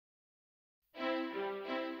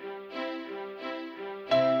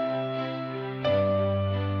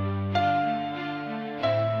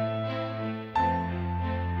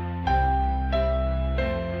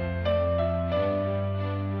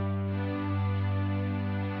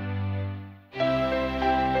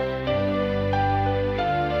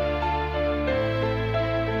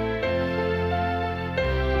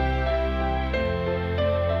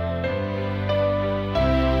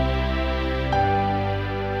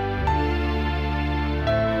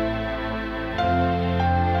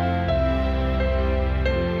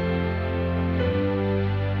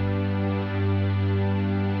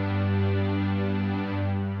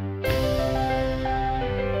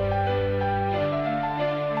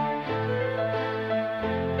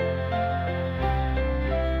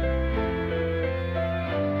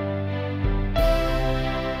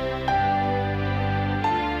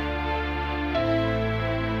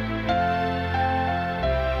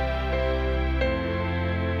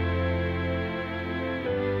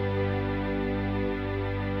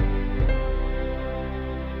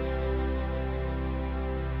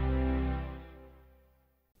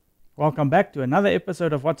welcome back to another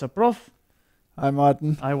episode of What's a Prof. Hi,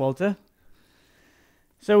 Martin. Hi, Walter.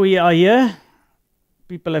 So we are here.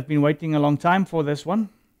 People have been waiting a long time for this one.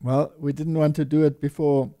 Well, we didn't want to do it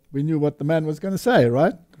before we knew what the man was going to say,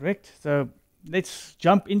 right? Correct. So let's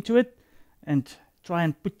jump into it and try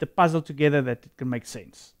and put the puzzle together that it can make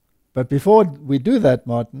sense. But before we do that,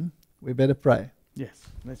 Martin, we better pray. Yes,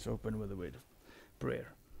 let's open with a word of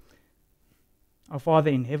prayer. Our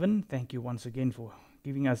Father in heaven, thank you once again for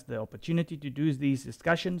giving us the opportunity to do these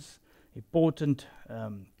discussions, important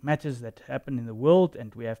matters that happen in the world,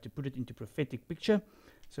 and we have to put it into prophetic picture.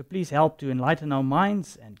 So please help to enlighten our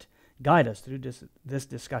minds and guide us through this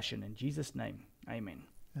discussion. In Jesus' name, amen.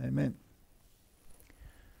 Amen.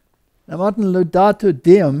 Now, Martin, Laudate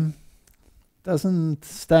Deum doesn't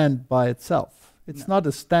stand by itself. It's not a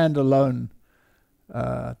standalone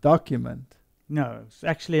document. No, it's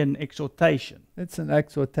actually an exhortation. It's an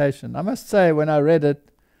exhortation. I must say, when I read it,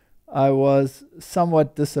 I was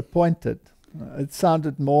somewhat disappointed. It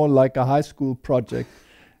sounded more like a high school project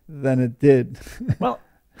than it did. Well,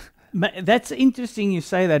 that's interesting you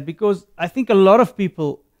say that, because I think a lot of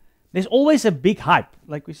people, there's always a big hype,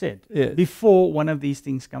 like we said, Yes. before one of these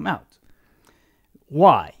things come out.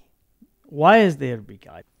 Why? Why is there a big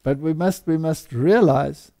hype? But we must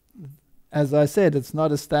realize, as I said, it's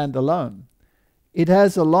not a standalone. It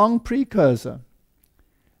has a long precursor.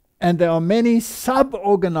 And there are many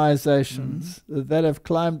sub-organizations that have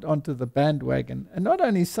climbed onto the bandwagon. And not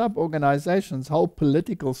only sub-organizations, whole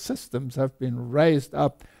political systems have been raised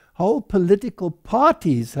up. Whole political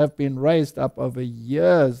parties have been raised up over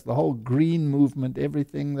years. The whole green movement,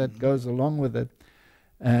 everything that goes along with it.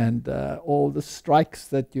 And all the strikes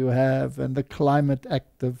that you have, and the climate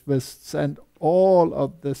activists, and all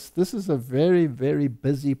of this. This is a very, very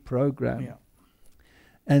busy program. Yeah.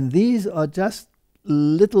 And these are just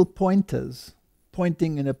little pointers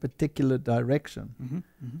pointing in a particular direction.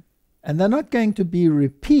 And they're not going to be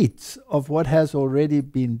repeats of what has already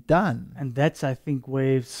been done. And that's, I think,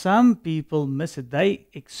 where some people miss it. They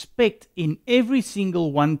expect in every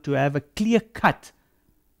single one to have a clear cut.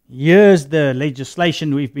 Here's the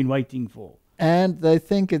legislation we've been waiting for. And they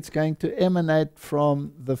think it's going to emanate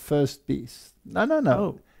from the first beast. No.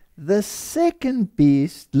 Oh. The second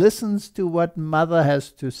beast listens to what mother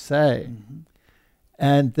has to say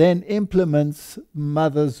and then implements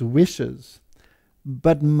mother's wishes.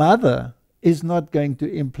 But mother is not going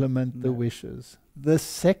to implement the wishes. The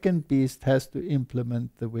second beast has to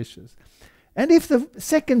implement the wishes. And if the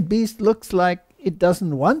second beast looks like it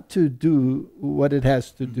doesn't want to do what it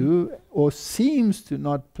has to do, or seems to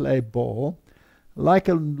not play ball, like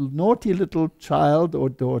a naughty little child or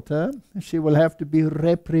daughter, she will have to be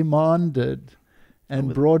reprimanded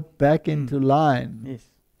and brought back into line. Yes.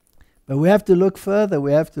 But we have to look further.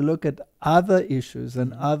 We have to look at other issues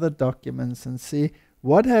and other documents and see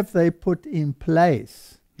what have they put in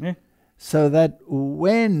place so that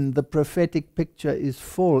when the prophetic picture is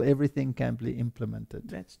full, everything can be implemented.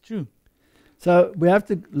 That's true. So we have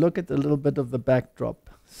to look at a little bit of the backdrop.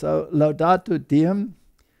 So Laudate Deum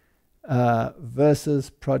versus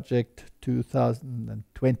Project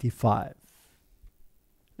 2025.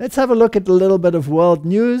 Let's have a look at a little bit of world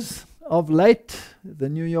news. Of late, the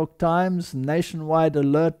New York Times nationwide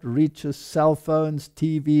alert reaches cell phones,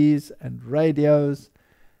 TVs, and radios.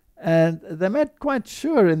 And they made quite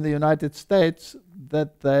sure in the United States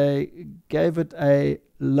that they gave it a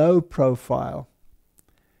low profile.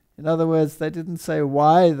 In other words, they didn't say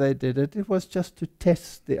why they did it. It was just to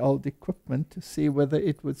test the old equipment to see whether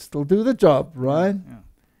it would still do the job, right? Yeah.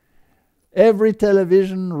 Every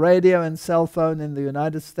television, radio, and cell phone in the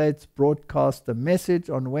United States broadcast a message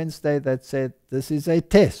on Wednesday that said, "This is a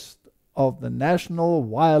test of the National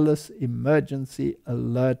Wireless Emergency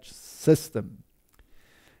Alert System."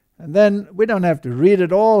 And then we don't have to read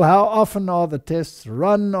it all. How often are the tests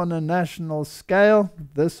run on a national scale?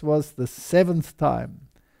 This was the 7th time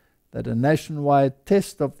that a nationwide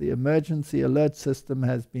test of the emergency alert system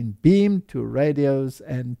has been beamed to radios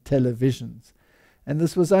and televisions. And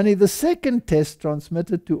this was only the 2nd test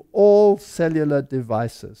transmitted to all cellular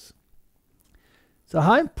devices. So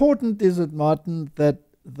how important is it, Martin, that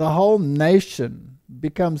the whole nation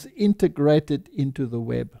becomes integrated into the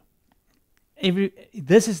web?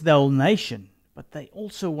 This is the whole nation, but they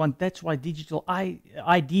also want, that's why digital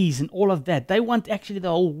IDs and all of that, they want actually the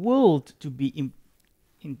whole world to be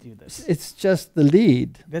into this. It's just the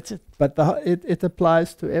lead. That's it. But it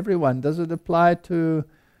applies to everyone. Does it apply to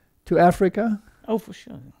Africa? Oh, for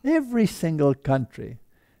sure. Every single country.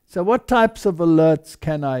 So what types of alerts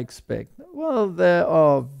can I expect? Well, there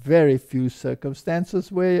are very few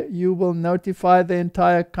circumstances where you will notify the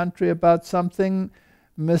entire country about something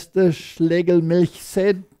Mr. Schlegelmilch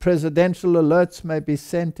said presidential alerts may be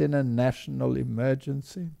sent in a national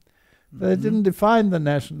emergency. They didn't define the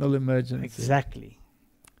national emergency. Exactly.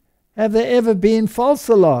 Have there ever been false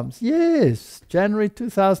alarms? Yes. January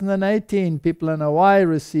 2018, people in Hawaii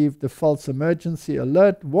received a false emergency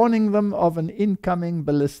alert warning them of an incoming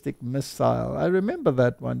ballistic missile. I remember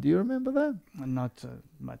that one. Do you remember that? Not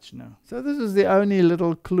much, no. So this is the only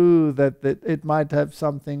little clue that it might have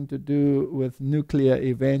something to do with nuclear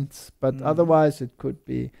events, but otherwise it could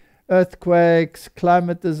be earthquakes,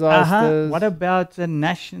 climate disasters. What about a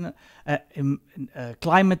national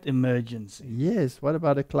climate emergency? Yes, what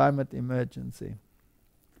about a climate emergency?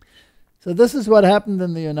 So this is what happened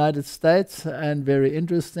in the United States, and very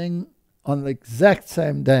interesting, on the exact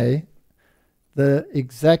same day, the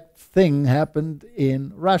exact thing happened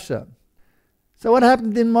in Russia. So what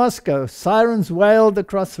happened in Moscow? Sirens wailed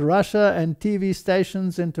across Russia and TV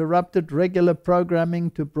stations interrupted regular programming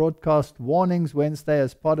to broadcast warnings Wednesday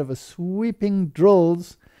as part of a sweeping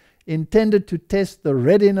drills intended to test the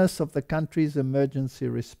readiness of the country's emergency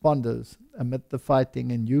responders amid the fighting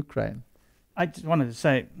in Ukraine. I just wanted to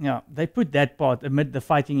say, they put that part amid the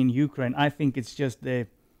fighting in Ukraine. I think it's just they're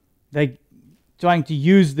trying to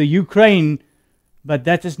use the Ukraine, but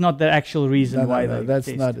that is not the actual reason why they that's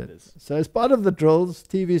tested not it. this. So as part of the drills,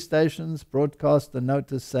 TV stations broadcast a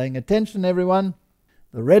notice saying, "Attention everyone,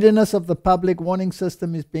 the readiness of the public warning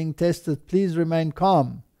system is being tested. Please remain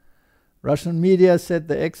calm." Russian media said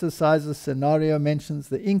the exercises scenario mentions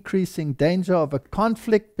the increasing danger of a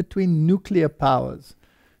conflict between nuclear powers.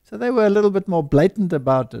 So they were a little bit more blatant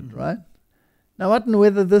about it, right? Now,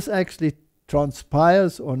 whether this actually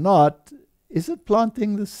transpires or not, is it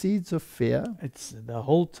planting the seeds of fear? It's the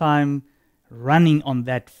whole time running on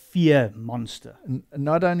that fear monster.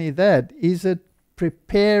 Not only that, is it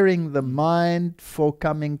preparing the mind for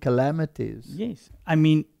coming calamities? Yes. I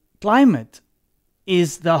mean, climate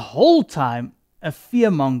is the whole time a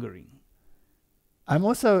fear-mongering. I'm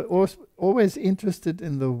also always interested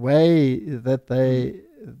in the way that they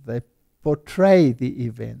portray the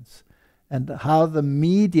events and how the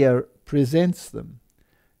media presents them.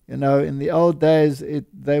 You know, in the old days,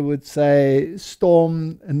 they would say,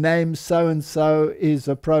 storm name so-and-so is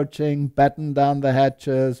approaching, batten down the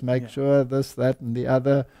hatches, make sure this, that, and the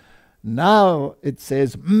other. Now it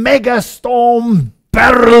says, mega storm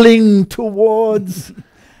barreling towards.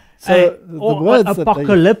 So the words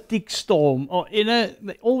apocalyptic storm, or they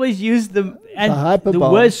always use the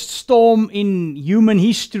worst storm in human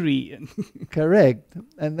history. Correct.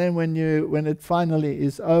 And then when it finally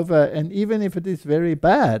is over, and even if it is very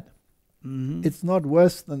bad, it's not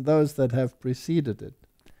worse than those that have preceded it.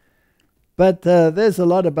 But there's a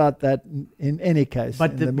lot about that in any case.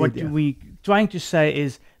 But what we're trying to say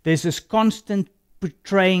is there's this constant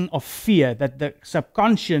portraying of fear that the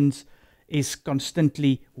subconscious is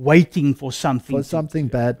constantly waiting for something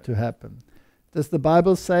bad to happen. Does the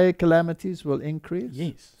Bible say calamities will increase?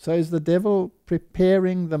 Yes. So is the devil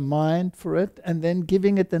preparing the mind for it and then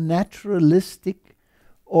giving it a naturalistic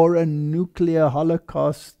or a nuclear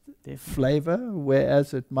holocaust flavor,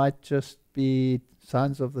 whereas it might just be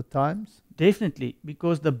signs of the times? Definitely,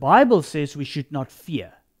 because the Bible says we should not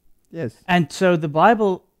fear. Yes. And so the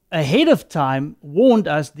Bible ahead of time warned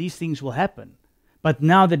us these things will happen. But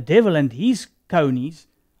now the devil and his conies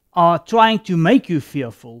are trying to make you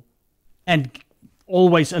fearful and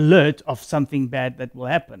always alert of something bad that will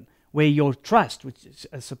happen, where your trust, which is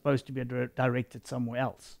supposed to be directed somewhere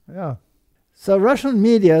else. Yeah. So Russian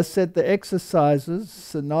media said the exercises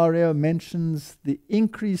scenario mentions the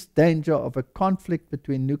increased danger of a conflict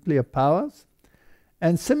between nuclear powers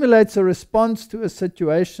and simulates a response to a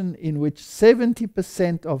situation in which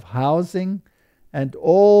 70% of housing and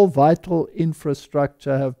all vital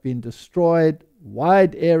infrastructure have been destroyed,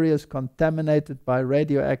 wide areas contaminated by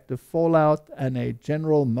radioactive fallout, and a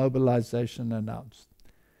general mobilization announced.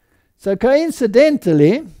 So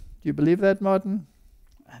coincidentally, do you believe that, Martin?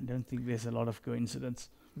 I don't think there's a lot of coincidence.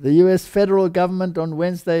 The US federal government on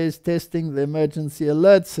Wednesday is testing the emergency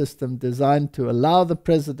alert system designed to allow the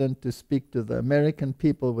president to speak to the American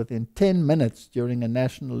people within 10 minutes during a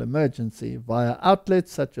national emergency via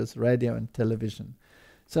outlets such as radio and television.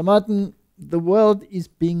 So, Martin, the world is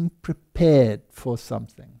being prepared for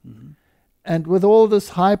something. And with all this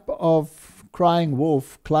hype of crying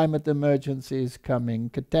wolf, climate emergency is coming,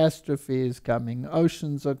 catastrophe is coming,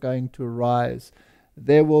 oceans are going to rise,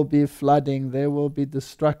 there will be flooding, there will be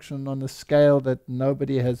destruction on a scale that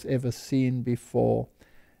nobody has ever seen before.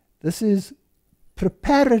 This is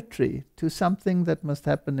preparatory to something that must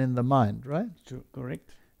happen in the mind, right?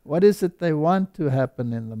 Correct. What is it they want to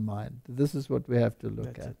happen in the mind? This is what we have to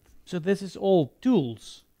look at. So this is all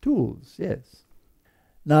tools. Tools, yes.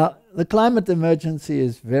 Now, the climate emergency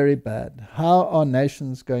is very bad. How are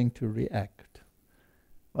nations going to react?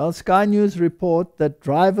 Well, Sky News report that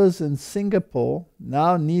drivers in Singapore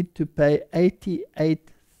now need to pay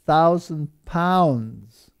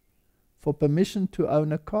 £88,000 for permission to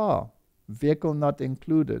own a car, vehicle not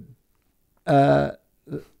included.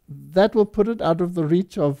 That will put it out of the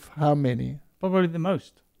reach of how many? Probably the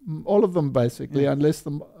most. All of them, basically, unless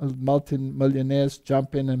the multi-millionaires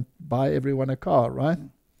jump in and buy everyone a car, right?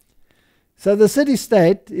 So the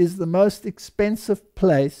city-state is the most expensive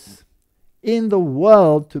place in the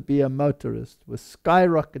world to be a motorist, with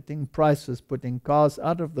skyrocketing prices putting cars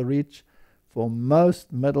out of the reach for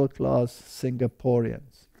most middle-class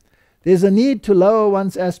Singaporeans. There's a need to lower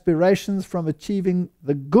one's aspirations from achieving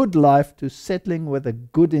the good life to settling with a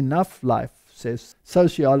good enough life, says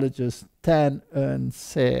sociologist Tan Earn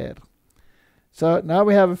Ser. So now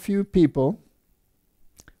we have a few people,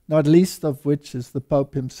 not least of which is the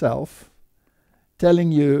Pope himself,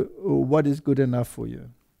 telling you what is good enough for you.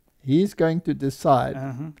 He's going to decide,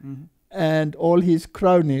 and all his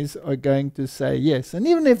cronies are going to say yes. And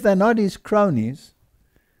even if they're not his cronies,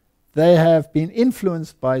 they have been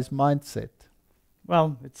influenced by his mindset.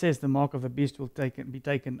 Well, it says the mark of the beast will be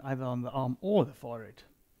taken either on the arm or the forehead.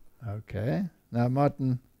 Okay. Now,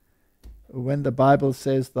 Martin, when the Bible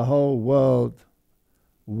says the whole world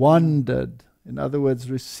wandered, in other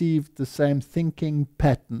words, received the same thinking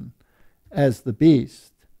pattern as the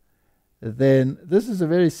beast, then this is a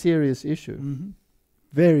very serious issue.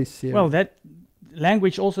 Very serious. Well, that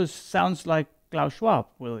language also sounds like Klaus Schwab.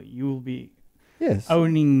 Well, you will be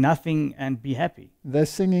owning nothing and be happy. They're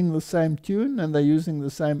singing the same tune and they're using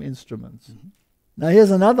the same instruments. Now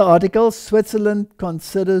here's another article. Switzerland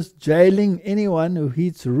considers jailing anyone who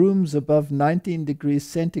heats rooms above 19 degrees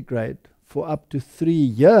centigrade for up to 3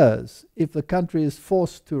 years if the country is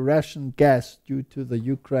forced to ration gas due to the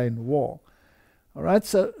Ukraine war. All right,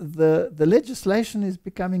 so the legislation is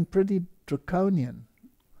becoming pretty draconian.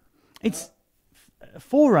 It's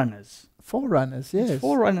forerunners. Forerunners, yes. It's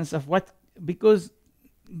forerunners of what, because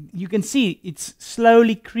you can see it's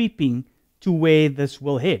slowly creeping to where this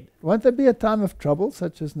will head. Won't there be a time of trouble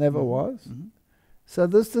such as never was? So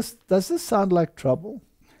does this sound like trouble?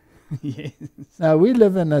 Yes. Now we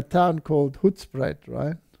live in a town called Hoedspruit,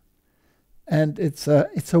 right? And it's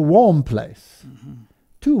a warm place.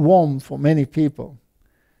 Too warm for many people.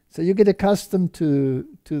 So you get accustomed to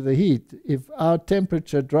the heat. If our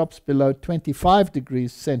temperature drops below 25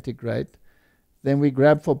 degrees centigrade, then we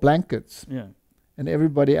grab for blankets. Yeah. And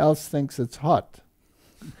everybody else thinks it's hot.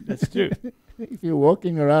 That's true. If you're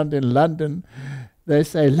walking around in London, they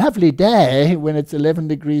say, lovely day, when it's 11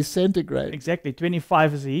 degrees centigrade. Exactly.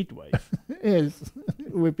 25 is a heat wave. Yes,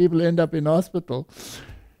 where people end up in hospital.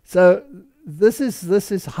 So this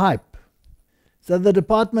is hype. So the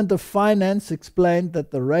Department of Finance explained that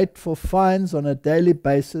the rate for fines on a daily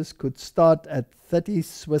basis could start at 30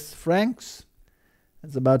 Swiss francs.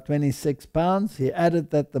 That's about 26 pounds. He added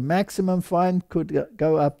that the maximum fine could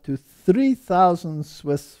go up to 3,000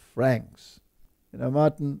 Swiss francs. You know,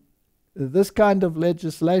 Martin, this kind of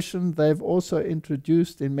legislation they've also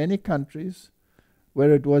introduced in many countries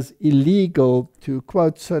where it was illegal to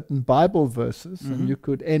quote certain Bible verses, and you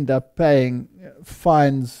could end up paying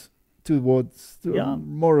fines towards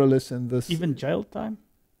more or less in this. Even jail time?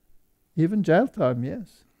 Even jail time,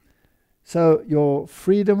 yes. So your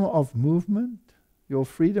freedom of movement, your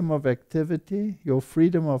freedom of activity, your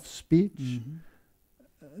freedom of speech,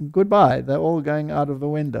 goodbye. They're all going out of the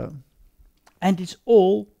window. And it's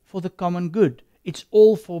all for the common good. It's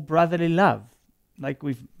all for brotherly love, like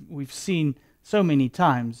we've seen so many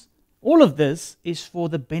times. All of this is for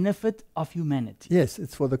the benefit of humanity. Yes,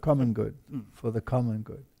 it's for the common good. For the common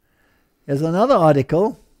good. Here's another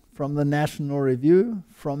article from the National Review,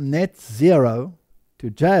 From Net Zero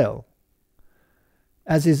to Jail.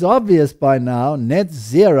 As is obvious by now, net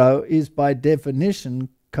zero is by definition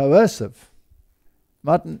coercive.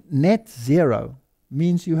 Martin, net zero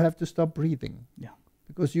means you have to stop breathing. Yeah.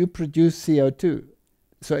 Because you produce CO2.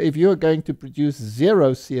 So if you're going to produce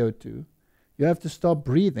zero CO2, you have to stop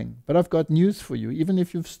breathing. But I've got news for you. Even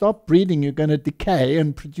if you've stopped breathing, you're going to decay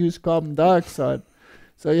and produce carbon dioxide.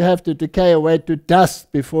 So you have to decay away to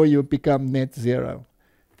dust before you become net zero.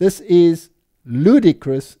 This is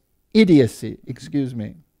ludicrous idiocy, excuse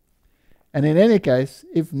me. And in any case,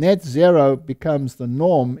 if net zero becomes the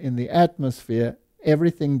norm in the atmosphere,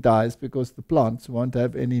 everything dies because the plants won't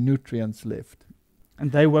have any nutrients left.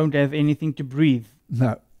 And they won't have anything to breathe.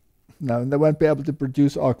 No, and they won't be able to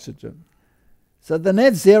produce oxygen. So the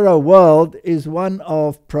net zero world is one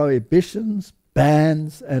of prohibitions,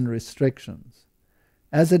 bans and restrictions.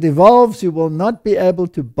 As it evolves, you will not be able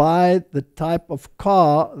to buy the type of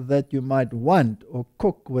car that you might want, or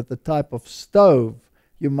cook with the type of stove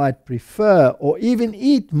you might prefer, or even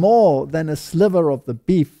eat more than a sliver of the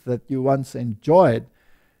beef that you once enjoyed,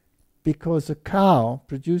 because a cow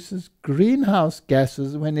produces greenhouse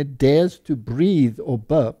gases when it dares to breathe or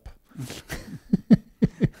burp.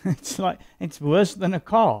 It's worse than a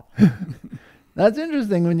car. That's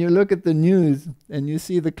interesting when you look at the news and you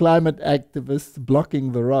see the climate activists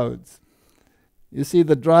blocking the roads. You see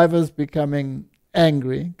the drivers becoming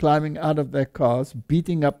angry, climbing out of their cars,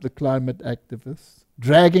 beating up the climate activists,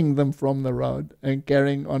 dragging them from the road and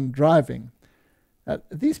carrying on driving.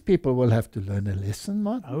 These people will have to learn a lesson,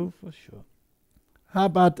 Martin. Oh, for sure. How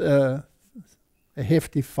about a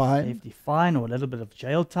hefty fine? A hefty fine or a little bit of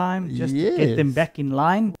jail time, just Yes. to get them back in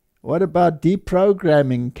line. What about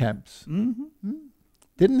deprogramming camps?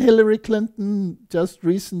 Didn't Hillary Clinton just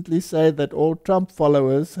recently say that all Trump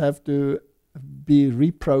followers have to be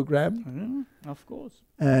reprogrammed? Of course.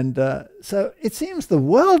 And so it seems the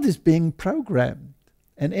world is being programmed.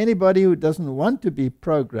 And anybody who doesn't want to be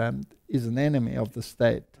programmed is an enemy of the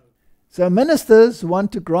state. So ministers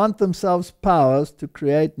want to grant themselves powers to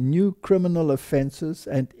create new criminal offences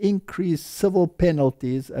and increase civil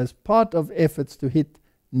penalties as part of efforts to hit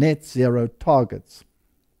net zero targets.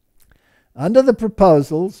 Under the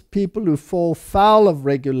proposals, people who fall foul of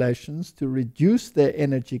regulations to reduce their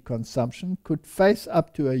energy consumption could face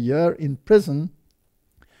up to a year in prison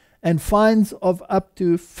and fines of up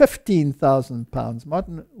to £15,000.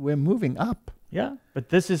 Martin, we're moving up. Yeah, but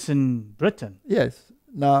this is in Britain. Yes.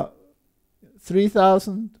 Now,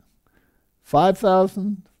 3,000,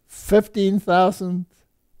 5,000, 15,000.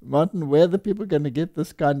 Martin, where are the people going to get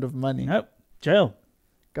this kind of money? Nope, jail.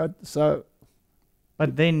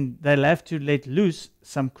 But then they'll have to let loose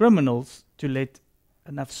some criminals to let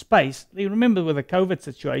enough space. You remember with the COVID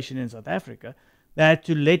situation in South Africa, they had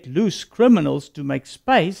to let loose criminals to make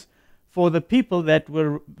space for the people that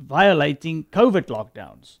were violating COVID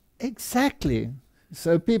lockdowns. Exactly.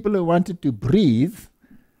 So people who wanted to breathe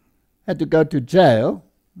had to go to jail,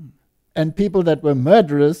 and people that were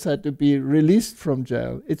murderers had to be released from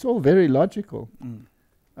jail. It's all very logical.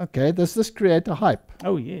 Okay, does this create a hype?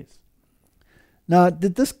 Oh, yes. Now,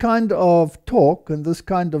 did this kind of talk and this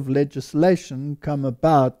kind of legislation come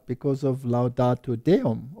about because of Laudate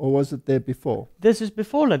Deum, or was it there before? This is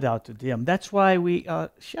before Laudate Deum. That's why we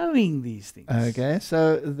are showing these things. Okay,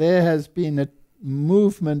 so there has been a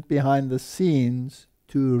movement behind the scenes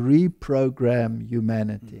to reprogram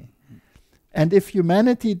humanity. And if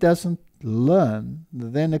humanity doesn't learn,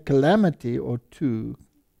 then a calamity or two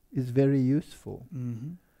is very useful.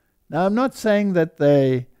 Now, I'm not saying that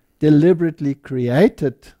they deliberately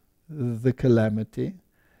created the calamity,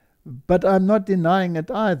 but I'm not denying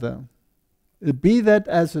it either. Be that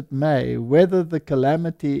as it may, whether the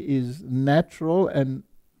calamity is natural and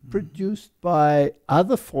produced by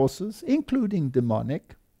other forces, including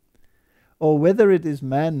demonic, or whether it is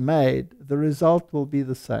man-made, the result will be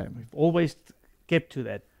the same. We've always kept to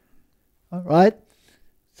that. All right?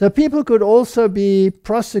 So people could also be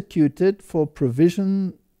prosecuted for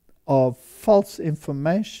provision of false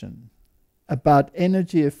information about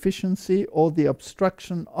energy efficiency or the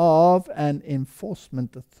obstruction of an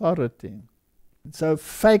enforcement authority. So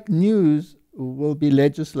fake news will be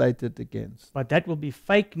legislated against. But that will be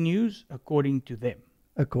fake news according to them.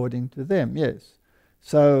 According to them, yes.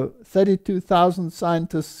 So 32,000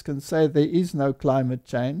 scientists can say there is no climate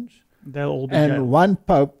change. They'll all be And jailed. one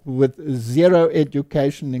pope with zero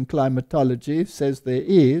education in climatology says there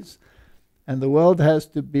is. And the world has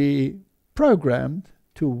to be programmed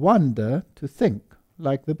to wonder, to think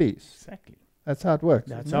like the beast. Exactly. That's how it works.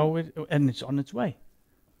 That's isn't it? how it, and it's on its way.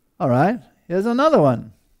 All right, here's another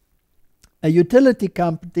one. A utility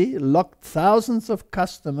company locked thousands of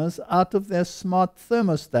customers out of their smart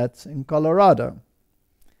thermostats in Colorado.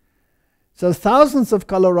 So thousands of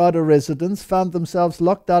Colorado residents found themselves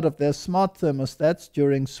locked out of their smart thermostats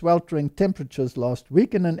during sweltering temperatures last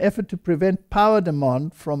week in an effort to prevent power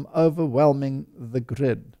demand from overwhelming the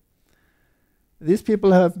grid. These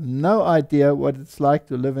people have no idea what it's like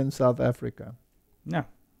to live in South Africa. No.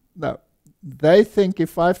 No. They think if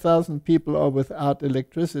 5,000 people are without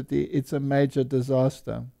electricity, it's a major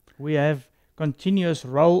disaster. We have continuous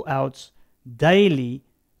rollouts daily,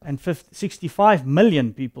 and 65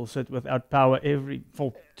 million people sit without power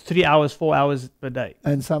for 3 hours, 4 hours per day.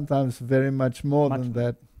 And sometimes very much more Much than more.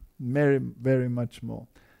 that. Very, very much more.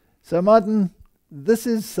 So, Martin, this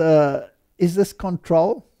is this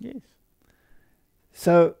control? Yes.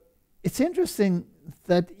 So, it's interesting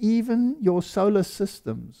that even your solar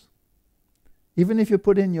systems even if you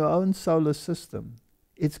put in your own solar system,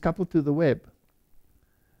 it's coupled to the web.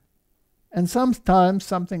 And sometimes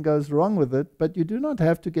something goes wrong with it, but you do not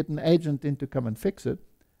have to get an agent in to come and fix it.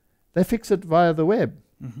 They fix it via the web.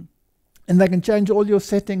 Mm-hmm. And they can change all your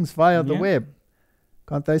settings via the Yeah. web.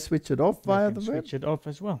 Can't they switch it off They via can the web? switch it off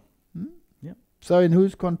as well. So in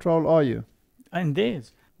whose control are you? And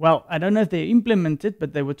theirs. Well, I don't know if they implement it,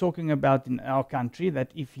 but they were talking about in our country that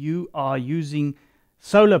if you are using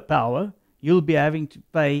solar power, you'll be having to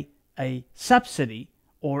pay a subsidy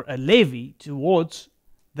or a levy towards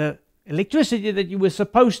the electricity that you were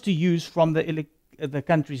supposed to use from the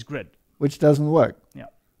country's grid. Which doesn't work. Yeah.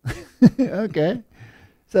 Okay.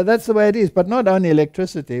 So that's the way it is. But not only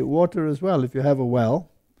electricity, water as well. If you have a well,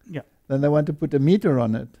 Yeah. then they want to put a meter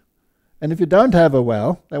on it. And if you don't have a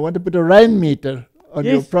well, they want to put a rain meter on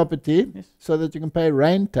your Yes. property Yes. so that you can pay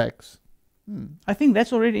rain tax. I think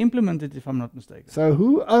that's already implemented, if I'm not mistaken. So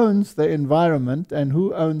who owns the environment and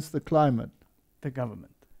who owns the climate? The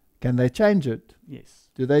government. Can they change it? Yes.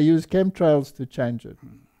 Do they use chemtrails to change it?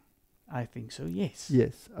 I think so, yes.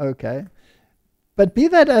 Yes, okay. But be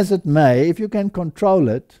that as it may, if you can control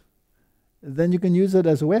it, then you can use it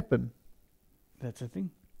as a weapon. That's the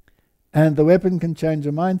thing. And the weapon can change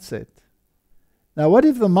a mindset. Now, what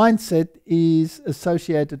if the mindset is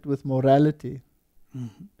associated with morality?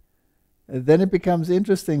 Mhm. Then it becomes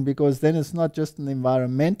interesting, because then it's not just an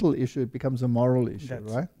environmental issue, it becomes a moral issue,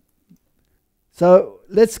 That's right? So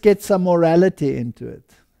let's get some morality into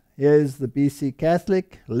it. Here's the BC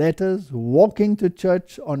Catholic letters, walking to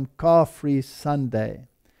church on car-free Sunday.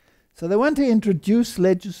 So they want to introduce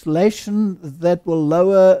legislation that will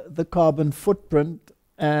lower the carbon footprint,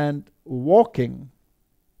 and walking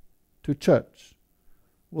to church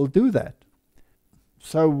will do that.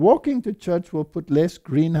 So walking to church will put less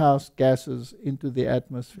greenhouse gases into the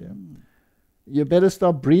atmosphere. You better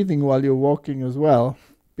stop breathing while you're walking as well,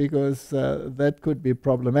 because that could be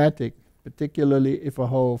problematic, particularly if a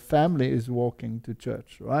whole family is walking to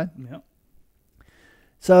church, right? Yeah.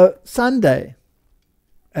 So Sunday,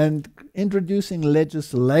 and introducing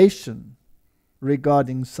legislation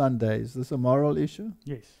regarding Sunday, is this a moral issue?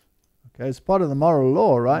 Yes. Okay, it's part of the moral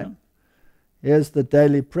law, right? Yeah. Here's the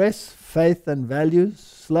Daily Press, faith and values,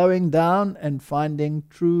 slowing down and finding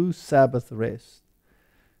true Sabbath rest.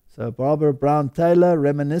 So Barbara Brown Taylor,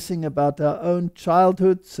 reminiscing about her own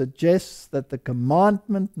childhood, suggests that the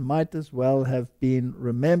commandment might as well have been,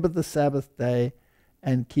 remember the Sabbath day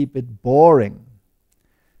and keep it boring.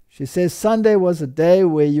 She says Sunday was a day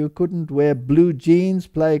where you couldn't wear blue jeans,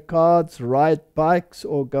 play cards, ride bikes,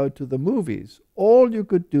 or go to the movies. All you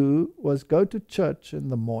could do was go to church in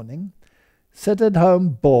the morning, sit at home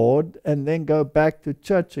bored, and then go back to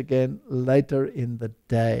church again later in the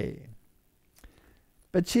day.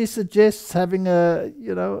 But she suggests having a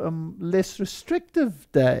less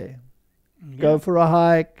restrictive day. Yeah. Go for a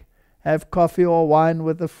hike, have coffee or wine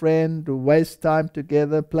with a friend, waste time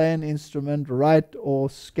together, play an instrument, write or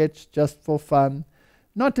sketch just for fun.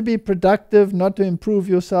 Not to be productive, not to improve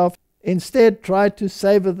yourself. Instead, try to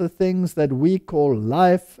savor the things that we call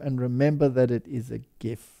life and remember that it is a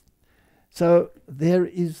gift. So there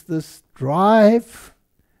is this drive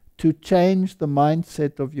to change the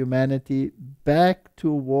mindset of humanity back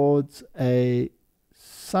towards a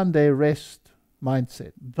Sunday rest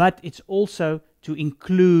mindset. But it's also to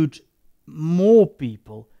include more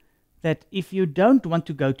people, that if you don't want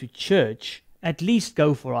to go to church, at least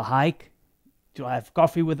go for a hike, to have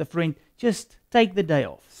coffee with a friend, just take the day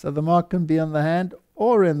off. So the mark can be on the hand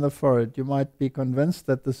or in the forehead. You might be convinced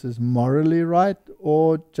that this is morally right,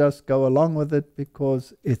 or just go along with it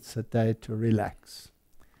because it's a day to relax.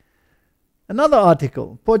 Another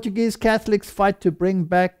article, Portuguese Catholics fight to bring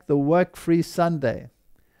back the work-free Sunday.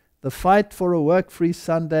 The fight for a work-free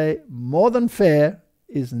Sunday, more than fair,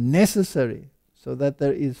 is necessary so that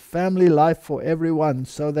there is family life for everyone,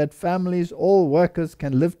 so that families, all workers,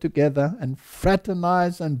 can live together and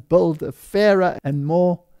fraternize and build a fairer and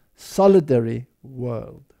more solidary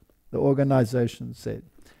world, the organization said.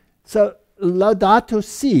 So Laudate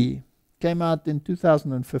Deum came out in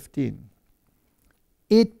 2015.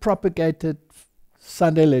 It propagated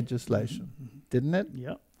Sunday legislation, didn't it?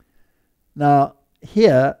 Yeah. Now,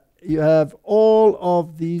 here you have all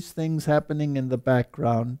of these things happening in the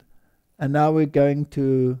background, and now we're going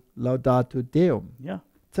to Laudate Deum. Yeah.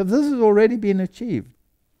 So this has already been achieved.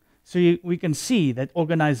 So we can see that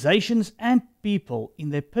organizations and people in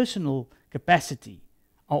their personal capacity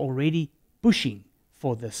are already pushing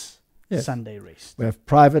for this Yes. Sunday rest. We have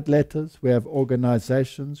private letters, we have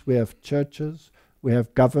organizations, we have churches, we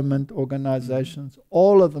have government organizations,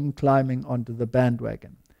 all of them climbing onto the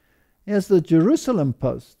bandwagon. Here's the Jerusalem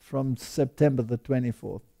Post from September the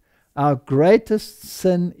 24th. Our greatest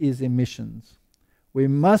sin is emissions. We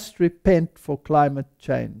must repent for climate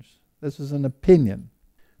change. This is an opinion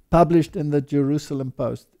published in the Jerusalem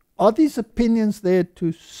Post. Are these opinions there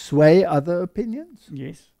to sway other opinions?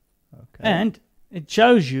 Yes. Okay. And it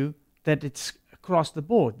shows you that it's across the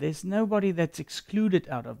board. There's nobody that's excluded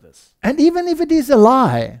out of this. And even if it is a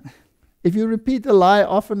lie, if you repeat a lie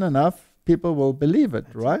often enough, people will believe it,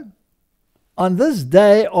 right? On this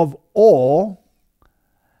day of awe,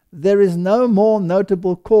 there is no more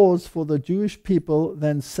notable cause for the Jewish people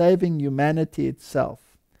than saving humanity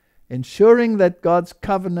itself, ensuring that God's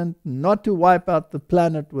covenant not to wipe out the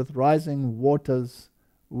planet with rising waters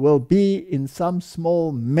will be in some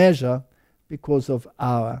small measure because of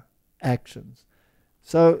our actions.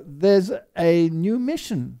 So there's a new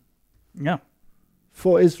mission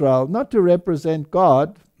for Israel, not to represent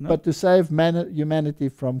God, but to save humanity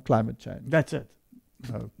from climate change. That's it.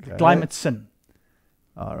 Okay. Climate sin.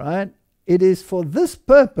 All right. It is for this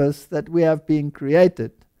purpose that we have been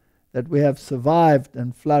created, that we have survived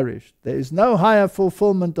and flourished. There is no higher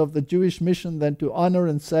fulfillment of the Jewish mission than to honor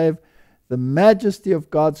and save the majesty of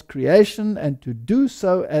God's creation, and to do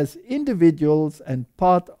so as individuals and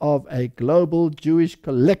part of a global Jewish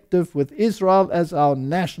collective with Israel as our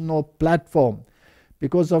national platform.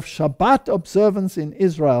 Because of Shabbat observance in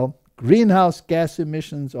Israel, greenhouse gas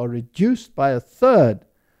emissions are reduced by 1/3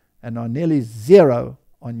 and are nearly zero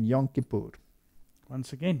on Yom Kippur.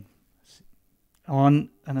 Once again, on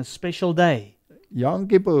a special day. Yom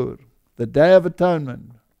Kippur, the Day of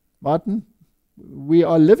Atonement. Martin, we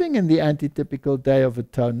are living in the antitypical Day of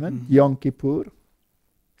Atonement, Yom Kippur.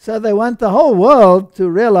 So they want the whole world to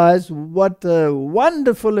realize what a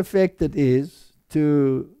wonderful effect it is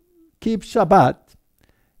to keep Shabbat,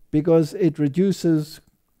 because it reduces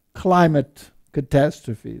climate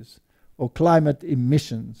catastrophes or climate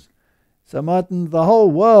emissions. So Martin, the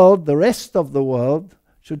whole world, the rest of the world,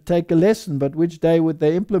 should take a lesson, but which day would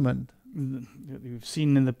they implement? You've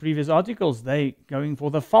seen in the previous articles, they going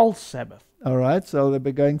for the false Sabbath. All right, so they'll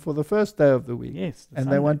be going for the first day of the week. Yes. And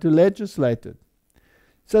Sunday. They want to legislate it.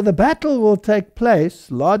 So the battle will take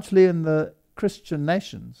place largely in the Christian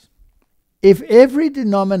nations. If every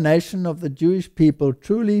denomination of the Jewish people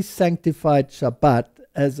truly sanctified Shabbat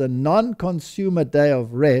as a non-consumer day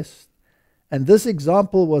of rest, and this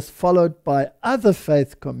example was followed by other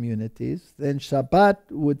faith communities, then Shabbat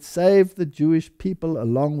would save the Jewish people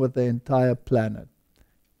along with the entire planet.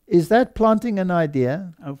 Is that planting an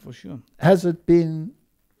idea? Oh, for sure. Has it been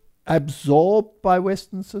absorbed by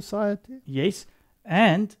Western society? Yes.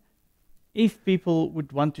 And if people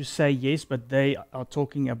would want to say yes, but they are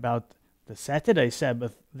talking about the Saturday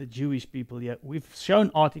Sabbath, the Jewish people here, we've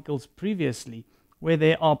shown articles previously where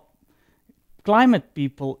there are climate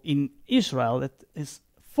people in Israel that is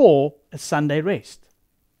for a Sunday rest.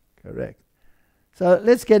 Correct. So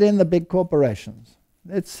let's get in the big corporations.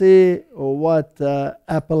 Let's see what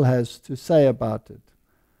Apple has to say about it.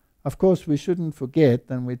 Of course, we shouldn't forget,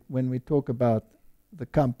 and when we talk about the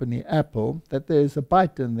company Apple, that there is a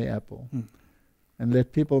bite in the apple. And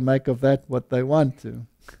let people make of that what they want to.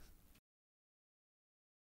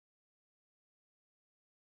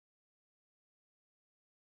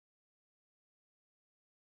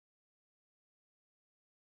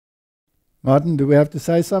 Martin, do we have to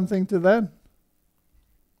say something to that?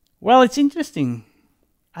 Well, it's interesting.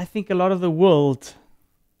 I think a lot of the world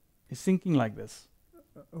is thinking like this.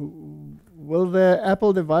 Will the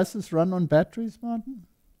Apple devices run on batteries, Martin?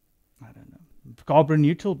 I don't know. Carbon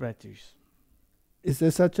neutral batteries. Is there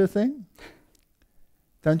such a thing?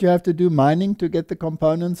 Don't you have to do mining to get the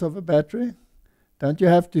components of a battery? Don't you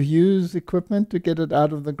have to use equipment to get it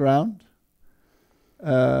out of the ground?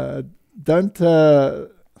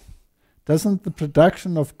 Doesn't the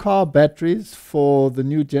production of car batteries for the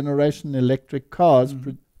new generation electric cars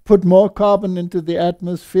put more carbon into the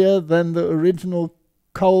atmosphere than the original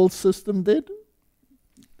coal system did?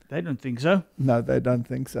 They don't think so. No, they don't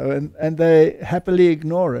think so. And they happily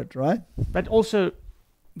ignore it, right? But also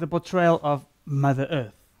the portrayal of Mother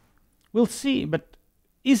Earth. We'll see, but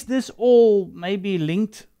is this all maybe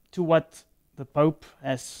linked to what the Pope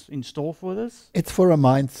has in store for this? It's for a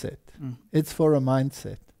mindset. It's for a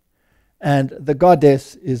mindset. And the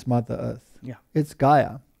goddess is Mother Earth. Yeah. It's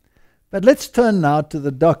Gaia. But let's turn now to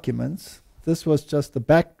the documents. This was just the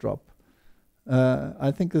backdrop.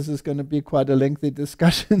 I think this is going to be quite a lengthy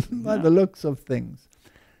discussion by the looks of things.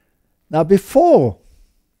 Now, before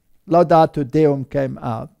Laudate Deum came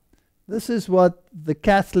out, this is what the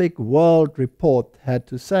Catholic World Report had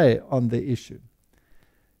to say on the issue.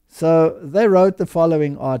 So they wrote the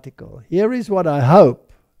following article. Here is what I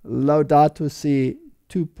hope Laudate Si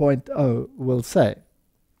 2.0 will say.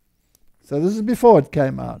 So this is before it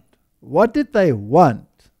came out. What did they want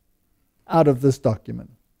out of this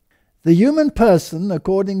document? The human person,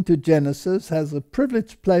 according to Genesis, has a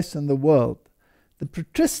privileged place in the world. The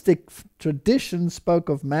patristic tradition spoke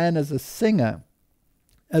of man as a singer,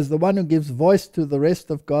 as the one who gives voice to the rest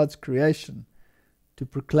of God's creation, to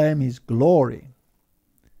proclaim his glory.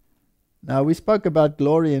 Now, we spoke about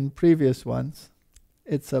glory in previous ones.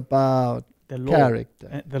 It's about The law.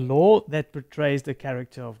 character. The law that portrays the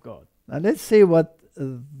character of God. Now, let's see what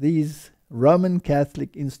these Roman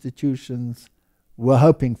Catholic institutions were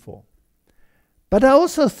hoping for. But I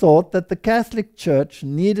also thought that the Catholic Church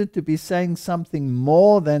needed to be saying something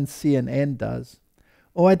more than CNN does,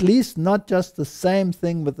 or at least not just the same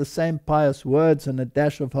thing with the same pious words and a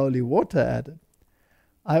dash of holy water added.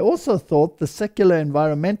 I also thought the secular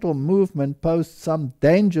environmental movement posed some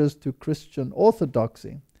dangers to Christian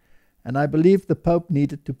orthodoxy, and I believe the Pope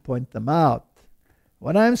needed to point them out.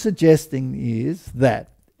 What I'm suggesting is that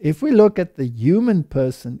if we look at the human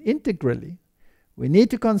person integrally, we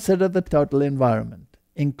need to consider the total environment,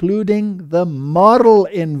 including the moral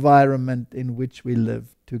environment in which we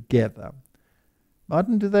live together.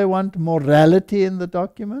 Martin, do they want morality in the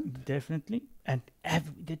document? Definitely. And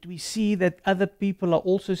did we see that other people are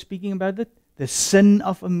also speaking about it? The sin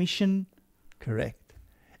of omission. Correct.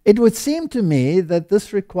 It would seem to me that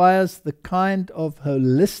this requires the kind of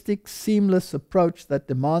holistic, seamless approach that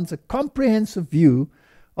demands a comprehensive view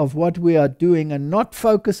of what we are doing and not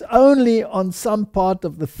focus only on some part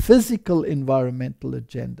of the physical environmental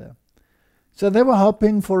agenda. So they were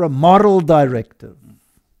hoping for a moral directive.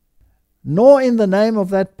 Nor in the name of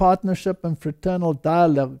that partnership and fraternal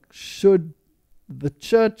dialogue should the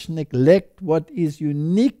Church neglect what is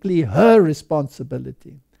uniquely her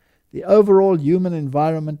responsibility, the overall human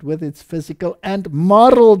environment with its physical and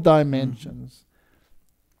moral dimensions.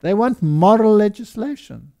 They want moral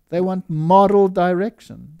legislation. They want moral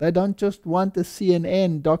direction. They don't just want a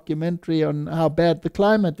CNN documentary on how bad the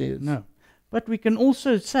climate is. No. But we can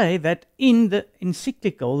also say that in the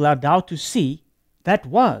encyclical Laudate Si, that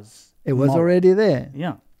was. It was already there.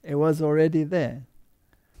 Yeah. It was already there.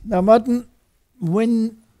 Now, Martin,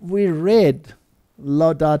 when we read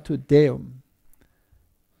Laudate Deum,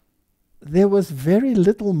 there was very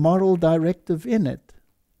little moral directive in it.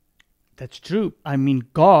 That's true. I mean,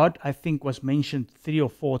 God, I think, was mentioned 3 or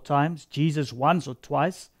 4 times, Jesus once or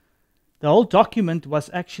twice. The whole document was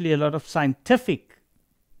actually a lot of scientific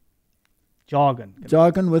jargon.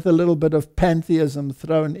 Jargon with a little bit of pantheism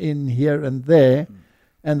thrown in here and there,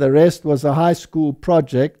 and the rest was a high school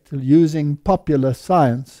project using popular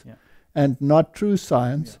science and not true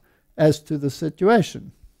science as to the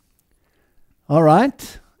situation. All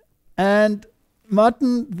right. And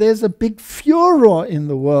Martin, there's a big furor in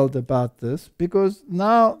the world about this because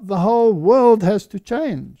now the whole world has to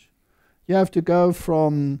change. You have to go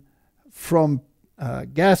from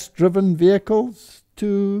gas-driven vehicles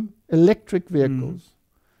to electric vehicles.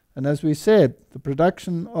 And as we said, the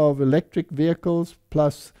production of electric vehicles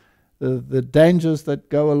plus the dangers that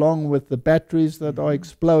go along with the batteries that are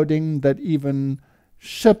exploding, that even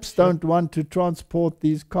ships don't want to transport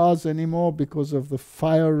these cars anymore because of the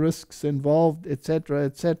fire risks involved, etc.,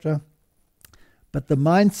 etc. But the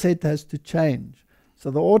mindset has to change. So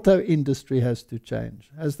the auto industry has to change.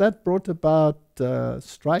 Has that brought about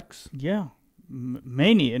strikes? Yeah,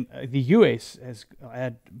 many. In the US has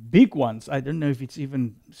had big ones. I don't know if it's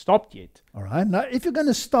even stopped yet. All right. Now, if you're going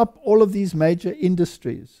to stop all of these major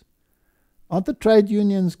industries, aren't the trade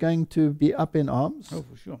unions going to be up in arms? Oh,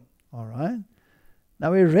 for sure. All right.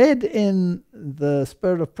 Now, we read in the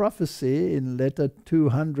Spirit of Prophecy in letter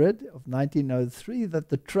 200 of 1903 that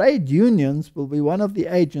the trade unions will be one of the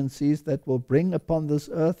agencies that will bring upon this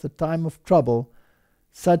earth a time of trouble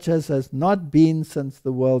such as has not been since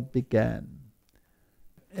the world began.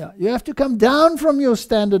 Yeah, you have to come down from your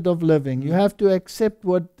standard of living. You have to accept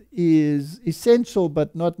what is essential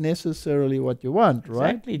but not necessarily what you want, right?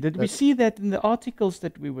 Exactly. Did we see that in the articles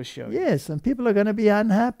that we were showing? Yes, and people are going to be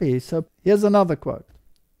unhappy. So here's another quote.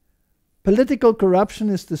 Political corruption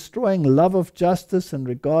is destroying love of justice and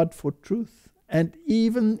regard for truth. And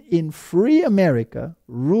even in free America,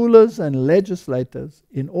 rulers and legislators,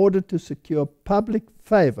 in order to secure public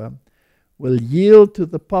favor, will yield to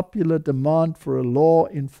the popular demand for a law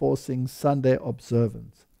enforcing Sunday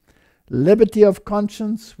observance. Liberty of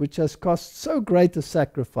conscience, which has cost so great a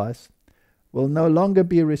sacrifice, will no longer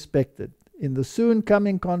be respected. In the soon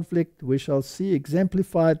coming conflict, we shall see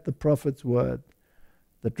exemplified the prophet's word.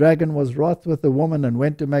 The dragon was wroth with the woman and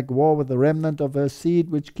went to make war with the remnant of her seed,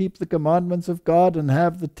 which keep the commandments of God and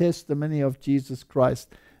have the testimony of Jesus Christ.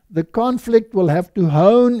 the conflict will have to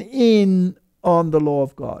hone in on the law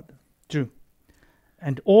of God. True.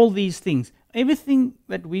 And all these things, everything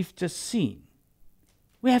that we've just seen,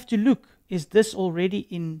 we have to look, is this already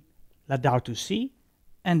in Laudate Si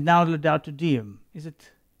and now Laudate Deum? Is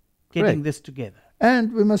it getting Correct. this together?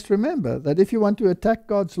 And we must remember that if you want to attack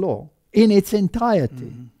God's law in its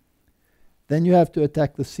entirety, then you have to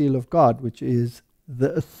attack the seal of God, which is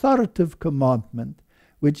the authoritative commandment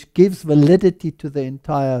which gives validity to the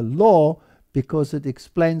entire law, because it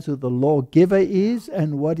explains who the lawgiver is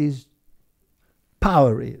and what his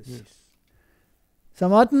power is. Yes. So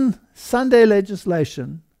Martin, Sunday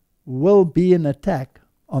legislation will be an attack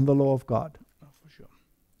on the law of God. Oh, for sure.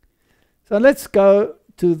 So let's go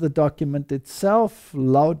to the document itself,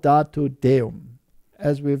 Laudate Deum.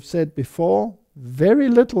 As we've said before, very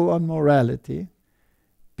little on morality,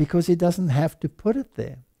 because he doesn't have to put it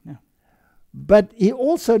there. No. But he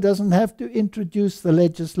also doesn't have to introduce the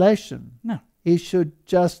legislation. No. He should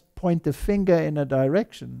just point a finger in a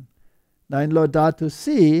direction. Now in Laudate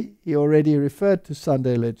Si, he already referred to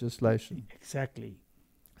Sunday legislation. Exactly.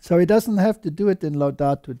 So he doesn't have to do it in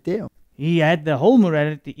Laudate Deum. He had the whole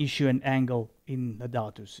morality issue and angle in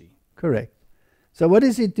Laudate Si. Correct. So what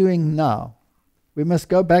is he doing now? We must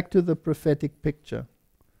go back to the prophetic picture.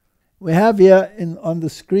 We have here on the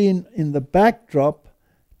screen in the backdrop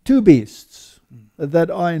 2 beasts that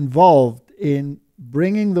are involved in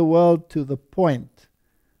bringing the world to the point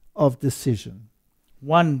of decision.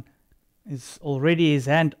 One is already his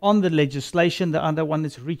hand on the legislation, the other one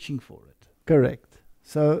is reaching for it. Correct.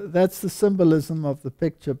 So that's the symbolism of the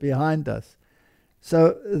picture behind us.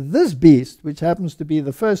 So this beast, which happens to be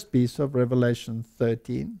the first beast of Revelation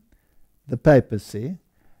 13, the papacy,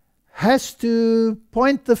 has to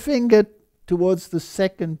point the finger towards the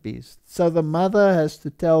second beast. So the mother has to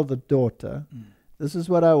tell the daughter, this is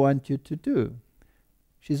what I want you to do.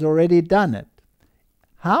 She's already done it.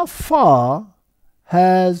 How far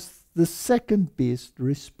has the second beast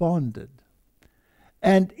responded?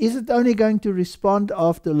 And is it only going to respond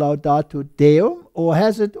after Laudate Deum, or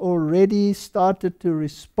has it already started to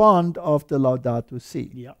respond after Laudate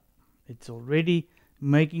Si? Yeah. It's already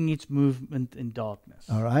making its movement in darkness.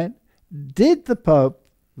 All right. Did the Pope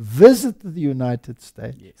visit the United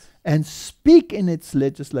States Yes. and speak in its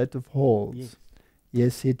legislative halls? Yes.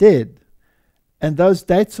 Yes, he did. And those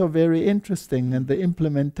dates are very interesting, and the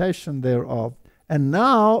implementation thereof. And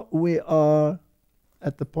now we are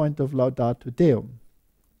at the point of Laudate Deum.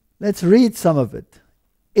 Let's read some of it.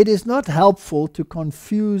 It is not helpful to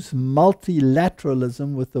confuse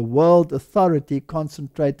multilateralism with the world authority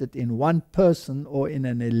concentrated in one person or in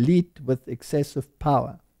an elite with excessive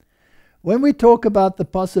power. When we talk about the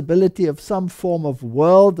possibility of some form of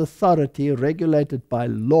world authority regulated by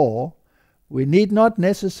law, we need not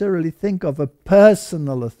necessarily think of a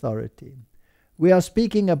personal authority. We are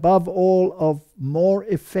speaking above all of more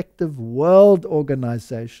effective world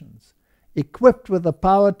organizations, equipped with the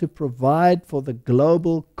power to provide for the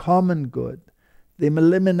global common good, the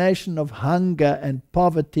elimination of hunger and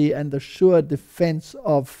poverty, and the sure defense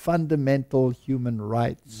of fundamental human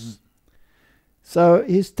rights. So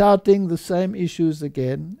he's touting the same issues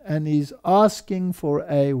again, and he's asking for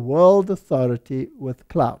a world authority with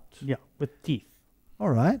clout. Yeah, with teeth. All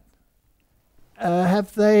right.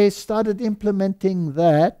 Have they started implementing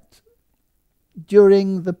that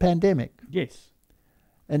during the pandemic? Yes.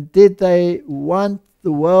 And did they want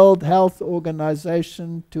the World Health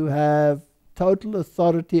Organization to have total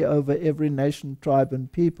authority over every nation, tribe,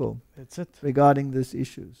 and people That's it. regarding these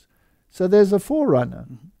issues? So there's a forerunner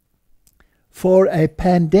for a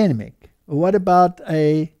pandemic. What about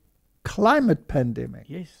a climate pandemic?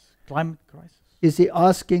 Yes. Climate crisis. Is he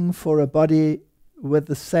asking for a body with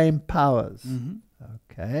the same powers?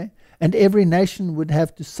 Okay. And every nation would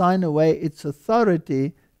have to sign away its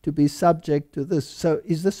authority to be subject to this. So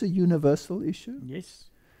is this a universal issue? Yes.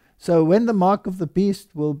 So when the mark of the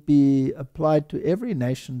beast will be applied to every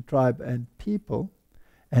nation, tribe, and people,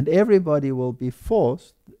 and everybody will be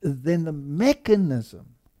forced, then the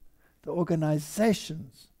mechanism, the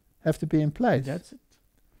organizations have to be in place. That's it.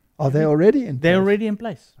 Are they already in place? They're already in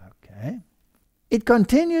place. Okay. It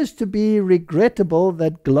continues to be regrettable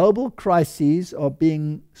that global crises are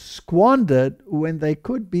being squandered when they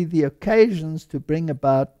could be the occasions to bring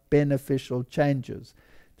about beneficial changes.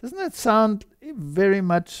 Doesn't that sound very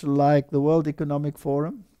much like the World Economic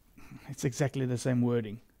Forum? It's exactly the same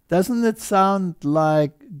wording. Doesn't it sound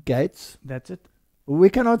like Gates? That's it. We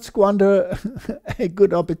cannot squander a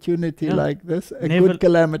good opportunity like this, a Never- good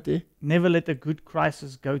calamity. Never let a good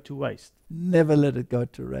crisis go to waste. Never let it go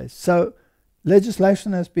to waste. So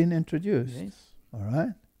legislation has been introduced. Yes. All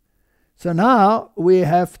right. So now we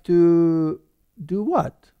have to do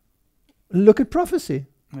what? Look at prophecy.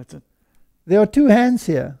 That's it. There are two hands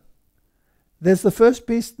here. There's the first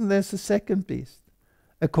beast and there's the second beast.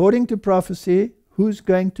 According to prophecy, who's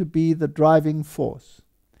going to be the driving force?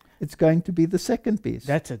 It's going to be the second beast.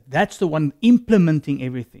 That's it. That's the one implementing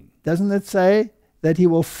everything. Doesn't it say that he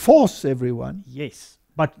will force everyone? Yes,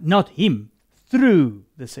 but not him, through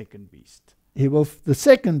the second beast. The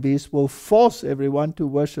second beast will force everyone to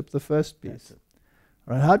worship the first beast.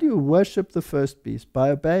 Right? How do you worship the first beast? By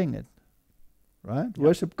obeying it. Right? Yep.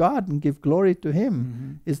 Worship God and give glory to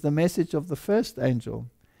him is the message of the first angel.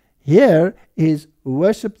 Here is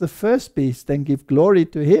worship the first beast and give glory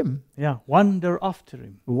to him. Yeah, wander after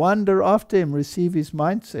him. Wander after him, receive his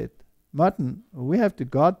mindset. Martin, we have to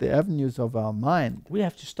guard the avenues of our mind. We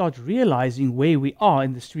have to start realizing where we are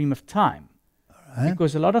in the stream of time. Right.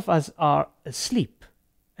 Because a lot of us are asleep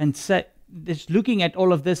and just looking at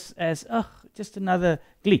all of this as, just another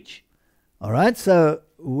glitch. All right, so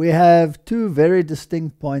we have two very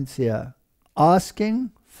distinct points here.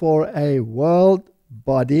 Asking for a world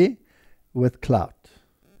body with clout.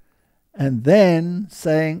 And then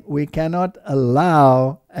saying we cannot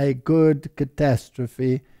allow a good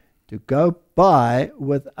catastrophe to go by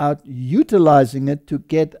without utilizing it to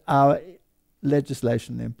get our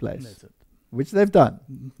legislation in place, which they've done.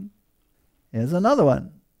 Here's another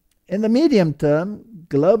one. In the medium term,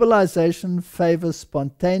 globalization favors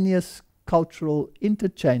spontaneous cultural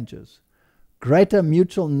interchanges, greater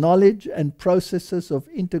mutual knowledge and processes of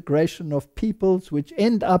integration of peoples which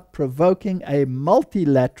end up provoking a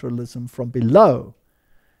multilateralism from below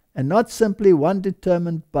and not simply one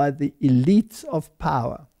determined by the elites of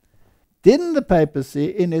power. Didn't the papacy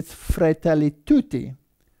in its Fratelli Tutti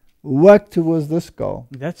work towards this goal?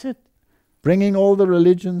 That's it. Bringing all the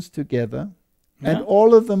religions together and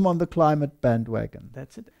all of them on the climate bandwagon.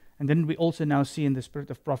 That's it. And then we also now see in the Spirit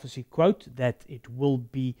of Prophecy quote that it will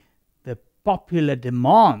be the popular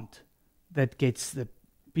demand that gets the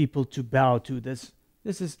people to bow to this.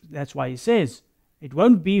 That's why he says it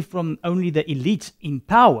won't be from only the elites in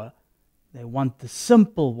power. They want the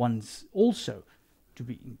simple ones also to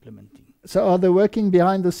be implementing. So are they working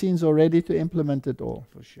behind the scenes already to implement it all?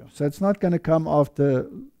 For sure. So it's not going to come after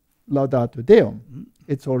Laudate Deum.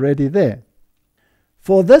 It's already there.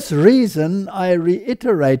 For this reason, I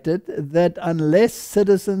reiterated that unless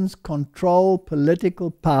citizens control political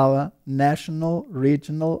power, national,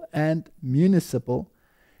 regional, and municipal,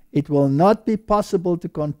 it will not be possible to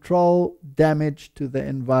control damage to the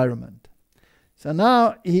environment. So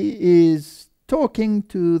now he is talking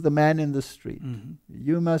to the man in the street.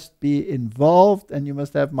 You must be involved and you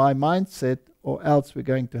must have my mindset, or else we're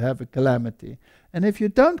going to have a calamity. And if you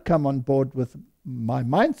don't come on board with my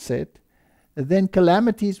mindset, then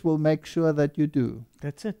calamities will make sure that you do.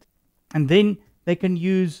 That's it. And then they can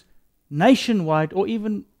use nationwide or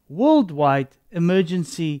even worldwide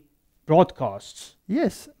emergency broadcasts.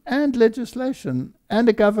 Yes, and legislation and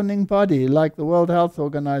a governing body like the World Health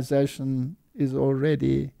Organization is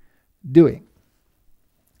already doing.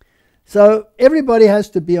 So everybody has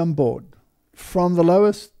to be on board, from the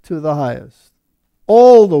lowest to the highest.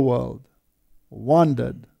 All the world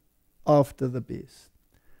wandered after the beast.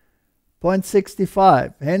 Point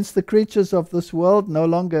 65. Hence the creatures of this world no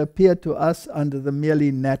longer appear to us under the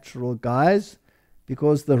merely natural guise,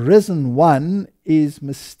 because the risen one is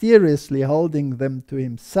mysteriously holding them to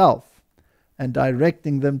himself and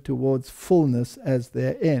directing them towards fullness as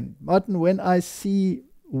their end. Martin, when I see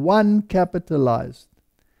one capitalized,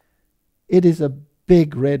 it is a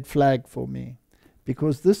big red flag for me,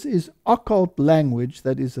 because this is occult language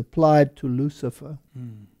that is applied to Lucifer.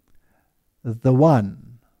 The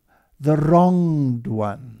one. The wronged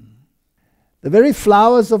one. The very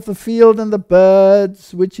flowers of the field and the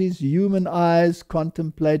birds, which his human eyes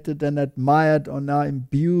contemplated and admired, are now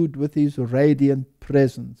imbued with his radiant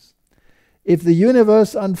presence. If the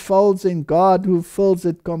universe unfolds in God who fills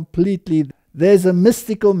it completely, there's a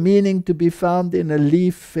mystical meaning to be found in a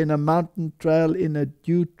leaf, in a mountain trail, in a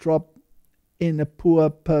dewdrop, in a poor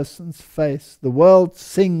person's face. The world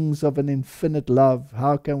sings of an infinite love.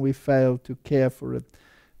 How can we fail to care for it?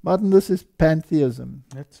 Martin, this is pantheism.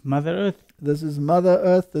 That's Mother Earth. This is Mother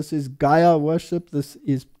Earth. This is Gaia worship. This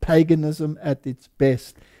is paganism at its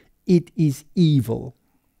best. It is evil,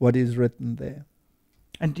 what is written there.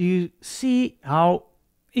 And do you see how,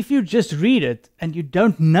 if you just read it and you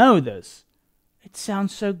don't know this, it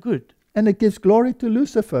sounds so good. And it gives glory to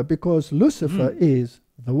Lucifer, because Lucifer is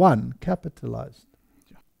the one capitalized.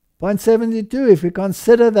 Point 72, if we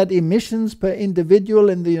consider that emissions per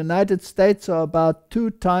individual in the United States are about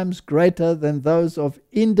 2 times greater than those of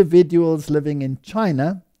individuals living in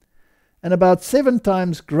China, and about 7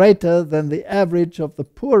 times greater than the average of the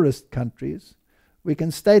poorest countries, we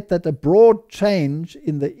can state that a broad change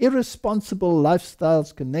in the irresponsible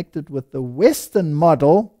lifestyles connected with the Western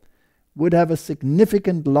model would have a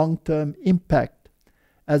significant long-term impact.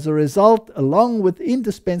 As a result, along with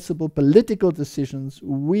indispensable political decisions,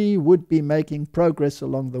 we would be making progress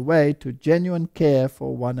along the way to genuine care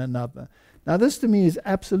for one another. Now, this to me is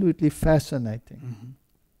absolutely fascinating. Mm-hmm.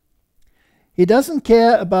 He doesn't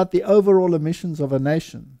care about the overall emissions of a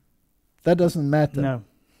nation. That doesn't matter. No.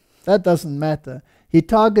 That doesn't matter. He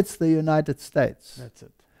targets the United States. That's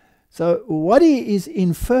it. So what he is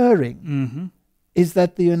inferring Mm-hmm. is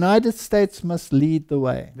that the United States must lead the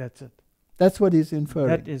way. That's it. That's what he's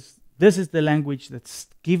inferring. This is the language that's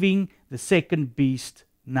giving the second beast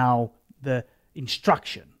now the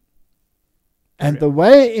instruction. And the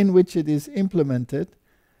way in which it is implemented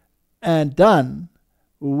and done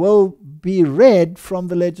will be read from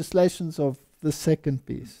the legislations of the second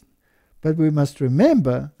beast. But we must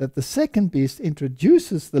remember that the second beast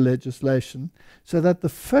introduces the legislation so that the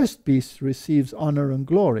first beast receives honor and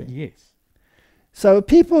glory. Yes. So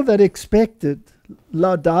people that expected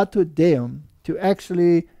Laudate Deum to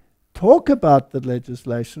actually talk about the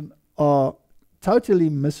legislation are totally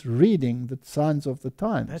misreading the signs of the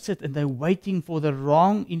times. That's it. And they're waiting for the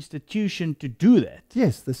wrong institution to do that.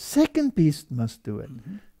 Yes, the second beast must do it.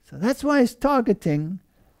 Mm-hmm. So that's why he's targeting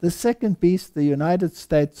the second beast, the United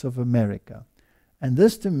States of America. And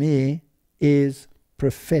this to me is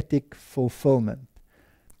prophetic fulfillment.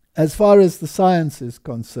 As far as the science is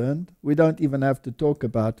concerned, we don't even have to talk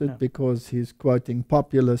about it because he's quoting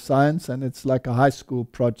popular science and it's like a high school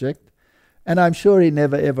project. And I'm sure he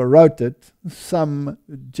never ever wrote it. Some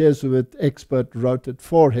Jesuit expert wrote it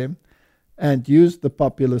for him and used the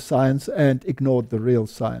popular science and ignored the real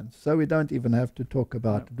science. So we don't even have to talk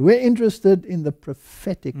about it. We're interested in the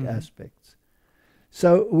prophetic aspects.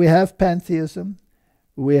 So we have pantheism,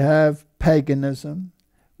 we have paganism,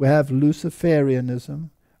 we have Luciferianism,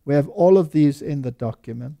 we have all of these in the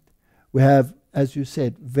document. We have, as you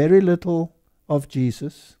said, very little of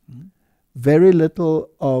Jesus, very little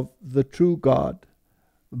of the true God,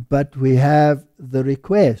 but we have the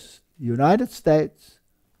request, United States,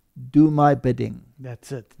 do my bidding.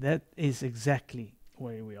 That's it. That is exactly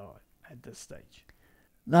where we are at this stage.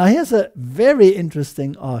 Now here's a very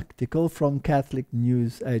interesting article from Catholic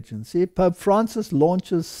News Agency. Pope Francis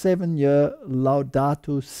launches 7-year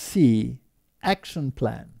Laudate Si action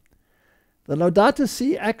plan. The Laudate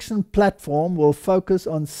Si action platform will focus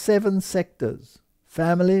on 7 sectors: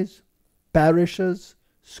 families, parishes,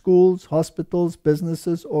 schools, hospitals,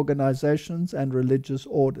 businesses, organizations, and religious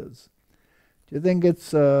orders. Do you think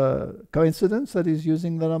it's a coincidence that he's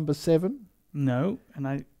using the number 7? No.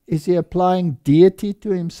 Is he applying deity to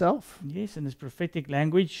himself? Yes, in his prophetic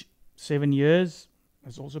language, 7 years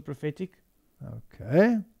is also prophetic.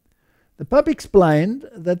 Okay. The Pope explained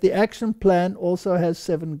that the action plan also has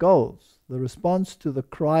 7 goals: the response to the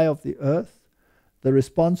cry of the earth, the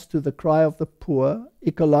response to the cry of the poor,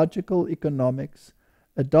 ecological economics,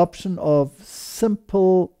 adoption of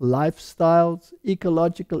simple lifestyles,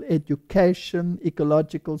 ecological education,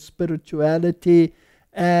 ecological spirituality,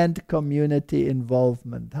 and community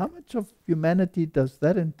involvement. How much of humanity does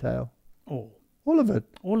that entail? All of it.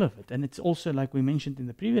 All of it. And it's also, like we mentioned in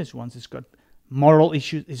the previous ones, it's got moral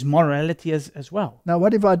issues, is morality as well. Now,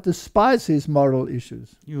 what if I despise his moral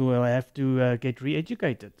issues? You will have to get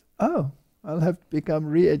re-educated. Oh, I'll have to become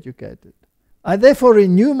re-educated. I therefore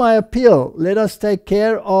renew my appeal. Let us take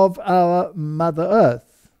care of our Mother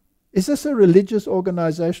Earth. Is this a religious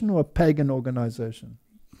organization or a pagan organization?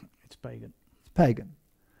 It's pagan. It's pagan.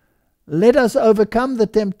 Let us overcome the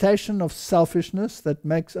temptation of selfishness that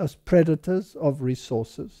makes us predators of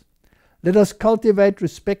resources. Let us cultivate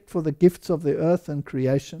respect for the gifts of the earth and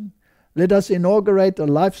creation. Let us inaugurate a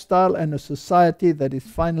lifestyle and a society that is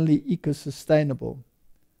finally eco-sustainable.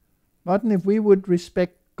 Martin, if we would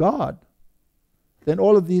respect God, then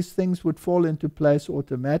all of these things would fall into place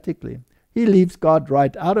automatically. He leaves God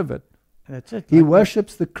right out of it. That's it. He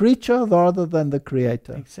worships the creature rather than the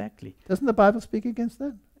creator. Exactly. Doesn't the Bible speak against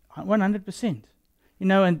that? 100%. You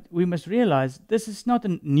know, and we must realize this is not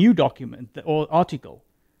a new document or article.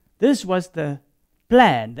 This was the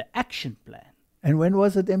plan, the action plan. And when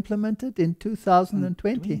was it implemented? In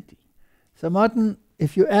 2020. So Martin,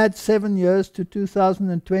 if you add 7 years to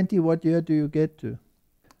 2020, what year do you get to?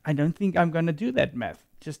 I don't think I'm going to do that math.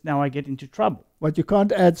 Just now I get into trouble. But you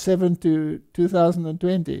can't add 7 to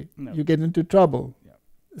 2020. No. You get into trouble. Yeah.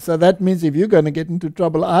 So that means if you're going to get into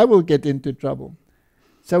trouble, I will get into trouble.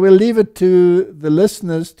 So we'll leave it to the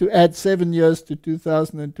listeners to add 7 years to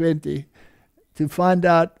 2020. to find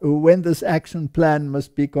out when this action plan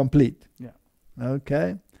must be complete. Yeah.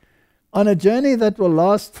 Okay. On a journey that will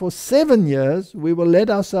last for 7 years, we will let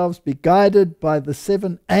ourselves be guided by the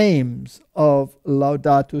 7 aims of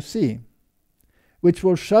Laudate Deum, which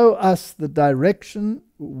will show us the direction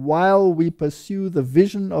while we pursue the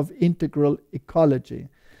vision of integral ecology.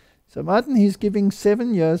 So Martin, he's giving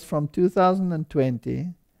 7 years from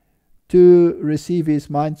 2020 to receive his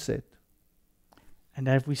mindset. And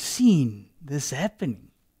have we seen this happening?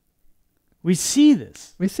 We see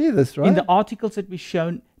this. We see this, right? In the articles that we've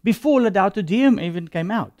shown before Laudate Deum even came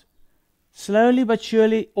out. Slowly but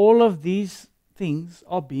surely, all of these things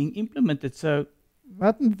are being implemented. So,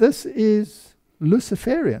 Martin, this is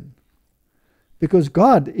Luciferian, because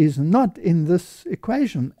God is not in this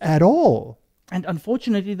equation at all. and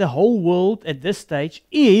unfortunately, the whole world at this stage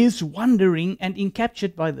is wondering and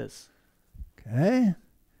encaptured by this. Okay.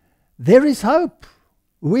 There is hope.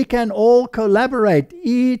 We can all collaborate,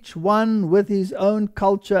 each one with his own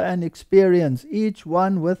culture and experience, each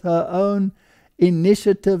one with her own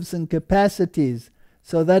initiatives and capacities,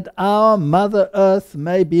 so that our Mother Earth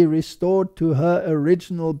may be restored to her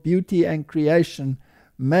original beauty and creation,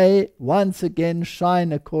 may once again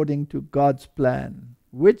shine according to God's plan.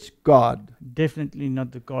 Which God? Definitely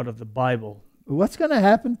not the God of the Bible. What's going to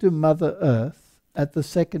happen to Mother Earth at the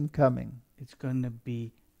second coming? It's going to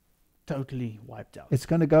be totally wiped out. It's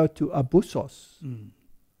going to go to Abusos. Mm.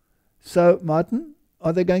 So, Martin,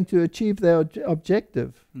 are they going to achieve their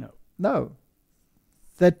objective? No. No.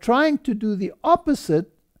 They're trying to do the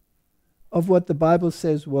opposite of what the Bible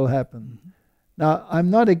says will happen. Mm-hmm. Now, I'm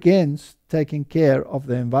not against taking care of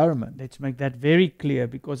the environment. Let's make that very clear,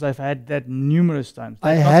 because I've had that numerous times.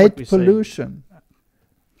 I That's not what hate we're saying. pollution.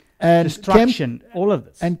 And Destruction, all of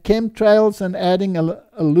this. and chemtrails and adding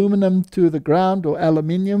aluminum to the ground, or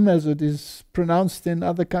aluminium as it is pronounced in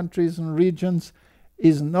other countries and regions,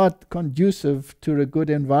 is not conducive to a good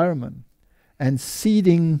environment. And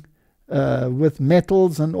seeding with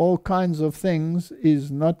metals and all kinds of things is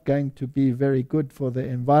not going to be very good for the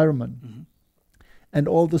environment. Mm-hmm. And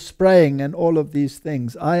all the spraying and all of these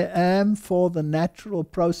things. I am for the natural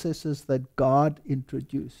processes that God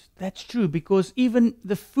introduced. That's true, because even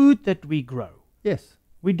the food that we grow, Yes.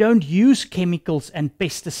 we don't use chemicals and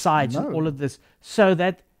pesticides No. and all of this, so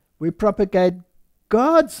that We propagate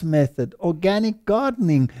God's method, organic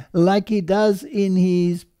gardening, like he does in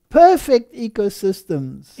his perfect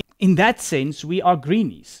ecosystems. in that sense we are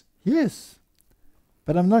greenies. Yes.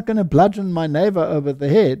 But I'm not going to bludgeon my neighbor over the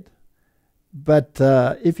head. But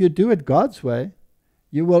if you do it God's way,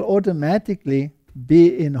 you will automatically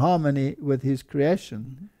be in harmony with his creation.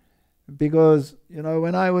 Mm-hmm. Because, you know,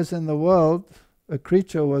 when I was in the world, a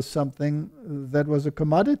creature was something that was a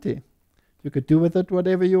commodity. You could do with it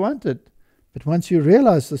whatever you wanted. But once you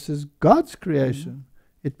realize this is God's creation,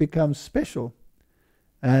 it becomes special.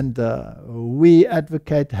 And we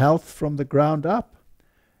advocate health from the ground up.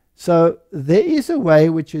 So there is a way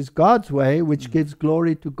which is God's way, which gives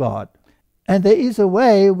glory to God. And there is a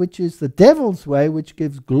way which is the devil's way, which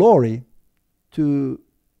gives glory to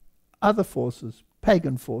other forces,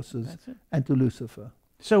 pagan forces, That's it. and to Lucifer.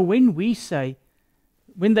 So when we say,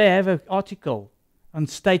 when they have an article on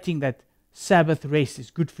stating that Sabbath rest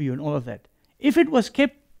is good for you and all of that, if it was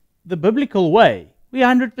kept the biblical way, we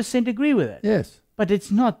 100% agree with it. Yes. But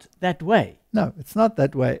it's not that way. No, it's not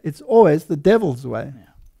that way. It's always the devil's way.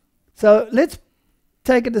 Yeah. So let's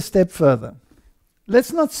take it a step further.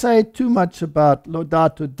 Let's not say too much about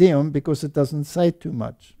Laudate Deum, because it doesn't say too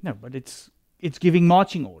much. No, but it's giving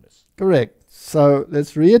marching orders. Correct. So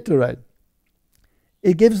let's reiterate.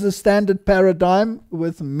 It gives the standard paradigm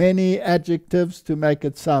with many adjectives to make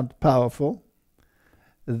it sound powerful.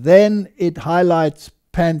 Then it highlights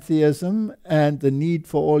pantheism and the need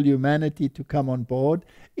for all humanity to come on board.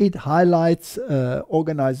 It highlights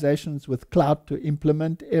organizations with clout to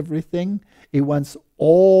implement everything. It wants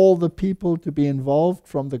all the people to be involved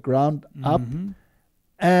from the ground up. Mhm.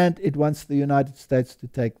 And it wants the United States to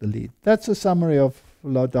take the lead. That's a summary of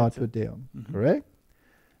Laudate Deum, Mhm. correct?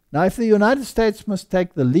 Now, if the United States must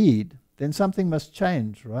take the lead, then something must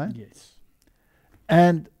change, right? Yes.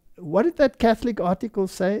 And what did that Catholic article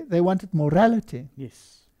say? They wanted morality.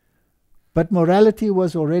 Yes. But morality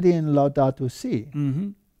was already in Laudate Si. Mm-hmm.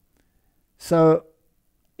 So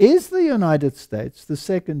is the United States, the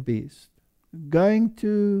second beast, going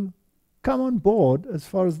to come on board as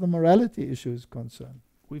far as the morality issue is concerned?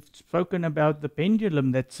 We've spoken about the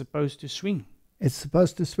pendulum that's supposed to swing. It's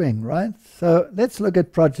supposed to swing, right? So let's look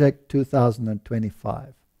at Project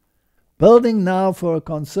 2025. Building now for a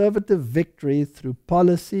conservative victory through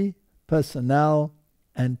policy, personnel,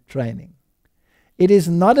 and training. It is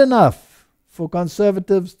not enough for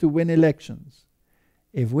conservatives to win elections.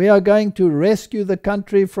 If we are going to rescue the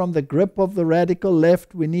country from the grip of the radical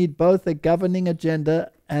left, we need both a governing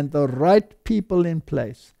agenda and the right people in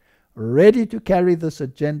place, ready to carry this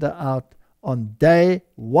agenda out on day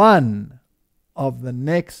one of the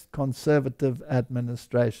next conservative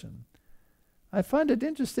administration. I find it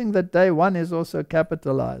interesting that day one is also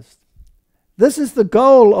capitalized. This is the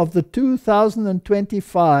goal of the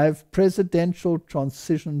 2025 Presidential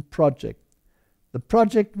Transition Project. The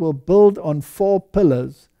project will build on 4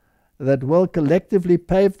 pillars that will collectively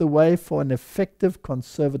pave the way for an effective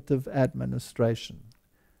conservative administration.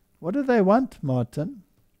 What do they want, Martin?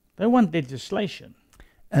 They want legislation.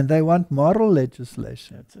 And they want moral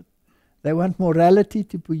legislation. That's it. They want morality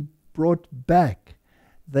to be brought back.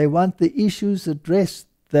 They want the issues addressed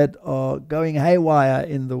that are going haywire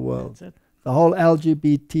in the world. That's it. The whole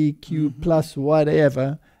LGBTQ plus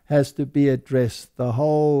whatever has to be addressed. The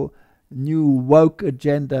whole new woke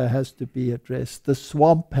agenda has to be addressed. The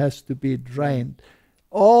swamp has to be drained.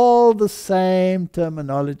 All the same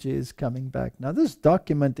terminology is coming back. Now, this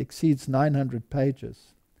document exceeds 900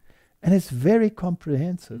 pages. And it's very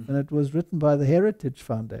comprehensive. And it was written by the Heritage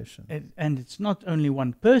Foundation. And it's not only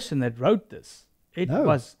one person that wrote this. It No.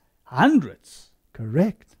 was hundreds.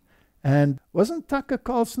 Correct. And wasn't Tucker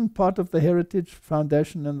Carlson part of the Heritage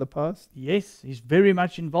Foundation in the past? Yes, he's very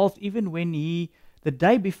much involved. Even when the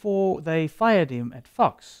day before they fired him at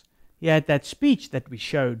Fox, he had that speech that we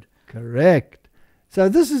showed. Correct. So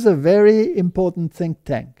this is a very important think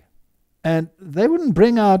tank. And they wouldn't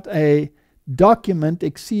bring out a document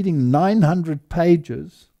exceeding 900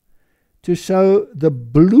 pages to show the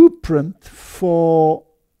blueprint for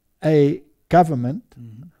a government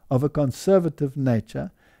of a conservative nature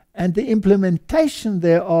and the implementation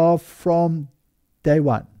thereof from day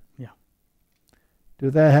one. Yeah.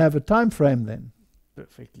 Do they have a time frame then?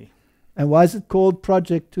 Perfectly. And why is it called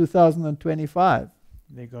Project 2025?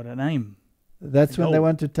 They got a name. That's when they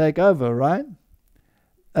want to take over, right?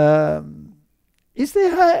 Is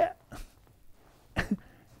there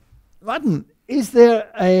Martin, is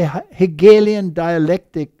there a Hegelian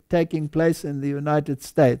dialectic taking place in the United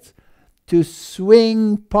States to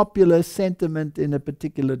swing popular sentiment in a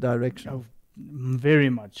particular direction? Oh, very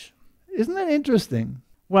much. Isn't that interesting?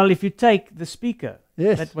 Well, if you take the speaker,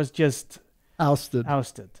 Yes. that was just Ousted.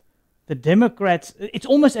 The Democrats, it's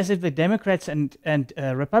almost as if the Democrats and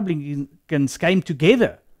Republicans came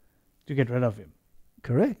together to get rid of him.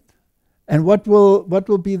 Correct. And what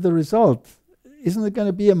will be the result? Isn't it going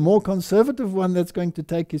to be a more conservative one that's going to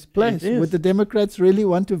take his place? It is. Would the Democrats really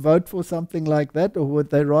want to vote for something like that, or would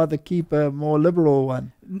they rather keep a more liberal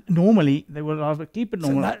one? Normally, they would rather keep it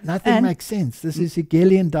normal. So nothing And makes sense. This is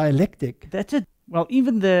Hegelian dialectic. that's it. Well,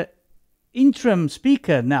 even the interim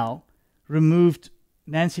speaker now removed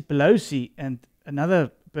Nancy Pelosi and another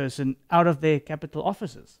person out of their capital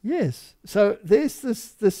offices. Yes. So there's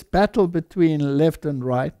this battle between left and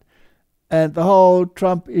right, and the whole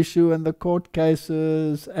Trump issue and the court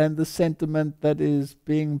cases and the sentiment that is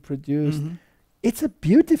being produced. It's a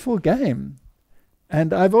beautiful game.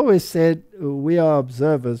 And I've always said we are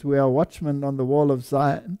observers. We are watchmen on the wall of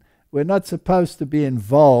Zion. We're not supposed to be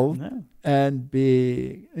involved and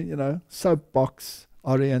be, soapbox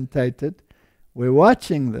orientated. We're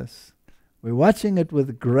watching this. We're watching it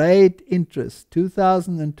with great interest.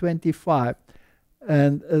 2025.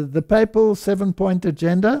 And the papal 7-point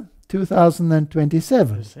agenda,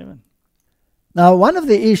 2027. Now, one of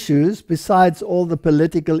the issues, besides all the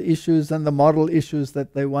political issues and the moral issues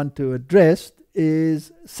that they want to address,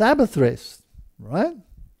 is Sabbath rest, right?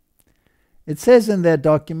 It says in their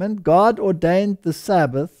document, God ordained the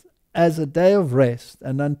Sabbath as a day of rest,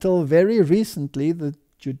 and until very recently, the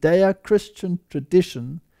Judeo-Christian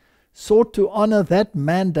tradition sought to honor that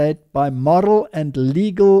mandate by moral and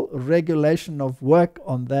legal regulation of work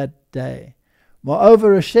on that day.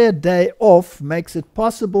 Moreover, a shared day off makes it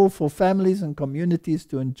possible for families and communities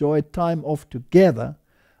to enjoy time off together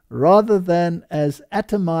rather than as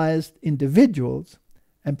atomized individuals,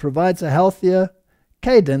 and provides a healthier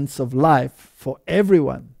cadence of life for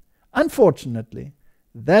everyone. Unfortunately,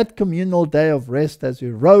 that communal day of rest has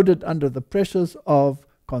eroded under the pressures of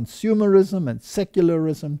consumerism and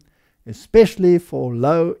secularism, especially for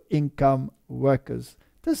low-income workers.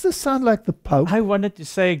 Does this sound like the Pope? I wanted to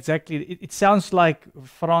say exactly. It sounds like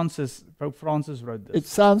Pope Francis wrote this. It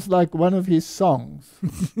sounds like one of his songs.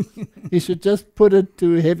 He should just put it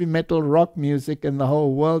to heavy metal rock music and the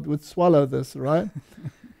whole world would swallow this, right?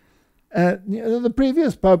 The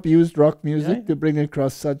previous Pope used rock music to bring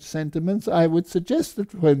across such sentiments. I would suggest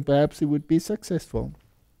that for him perhaps he would be successful.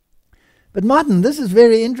 But Martin, this is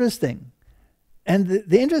very interesting. And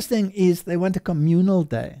the interesting is they want a communal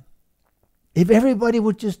day. If everybody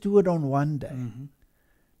would just do it on one day.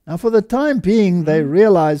 Now for the time being, they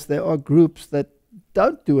realize there are groups that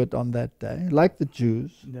don't do it on that day, like the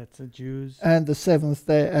Jews. That's the Jews. And the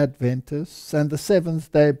Seventh-day Adventists and the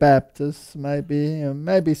Seventh-day Baptists,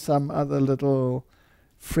 maybe some other little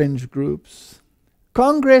fringe groups.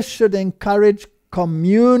 Congress should encourage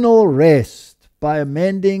communal rest by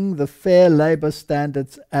amending the Fair Labor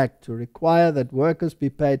Standards Act to require that workers be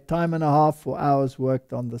paid time and a half for hours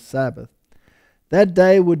worked on the Sabbath. That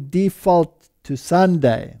day would default to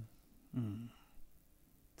Sunday.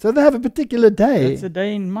 So they have a particular day. That's a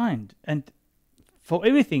day in mind. And for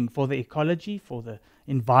everything, for the ecology, for the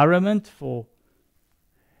environment, for...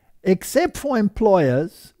 Except for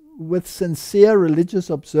employers with sincere religious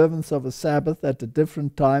observance of a Sabbath at a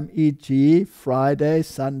different time, e.g. Friday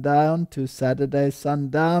sundown to Saturday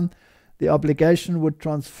sundown, the obligation would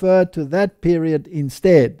transfer to that period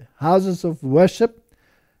instead. Houses of worship,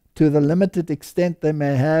 to the limited extent they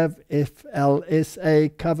may have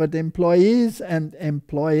FLSA covered employees and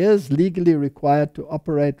employers legally required to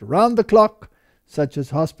operate round the clock, such as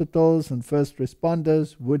hospitals and first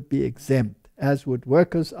responders, would be exempt, as would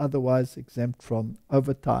workers otherwise exempt from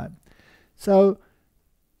overtime. So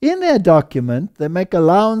in their document, they make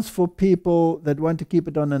allowance for people that want to keep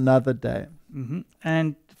it on another day.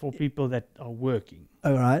 And for people that are working.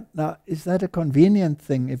 All right. Now, is that a convenient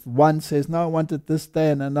thing if one says, no, I want it this day,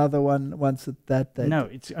 and another one wants it that day? No,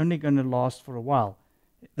 it's only going to last for a while.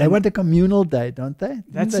 They want a communal day, don't they?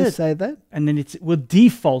 That's Didn't they it. say that? And then it will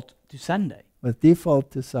default to Sunday. With default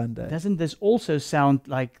to Sunday. Doesn't this also sound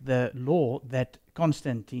like the law that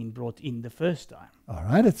Constantine brought in the first time? All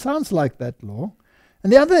right, it sounds like that law.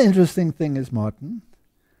 And the other interesting thing is, Martin,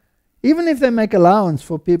 even if they make allowance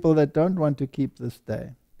for people that don't want to keep this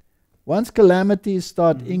day, once calamities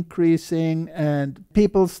start increasing and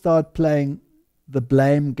people start playing the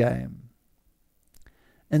blame game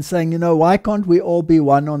and saying, why can't we all be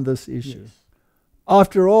one on this issue? Yes.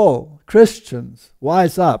 After all, Christians,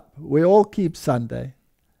 wise up. We all keep Sunday.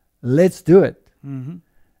 Let's do it.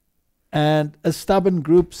 And a stubborn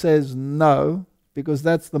group says no, because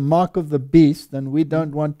that's the mark of the beast, and we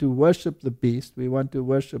don't want to worship the beast. We want to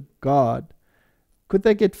worship God. Could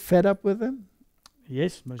they get fed up with him?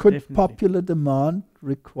 Yes, most Could definitely. popular demand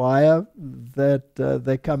require that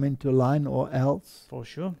they come into line or else? For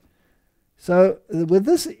sure. So with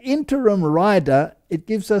this interim rider, it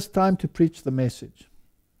gives us time to preach the message.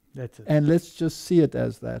 That's it. And let's just see it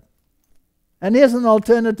as that. And here's an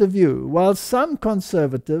alternative view. While some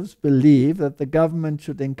conservatives believe that the government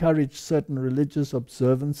should encourage certain religious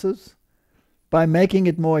observances by making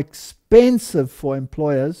it more expensive for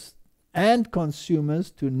employers and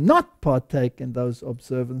consumers to not partake in those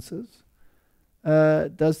observances,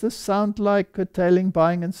 does this sound like curtailing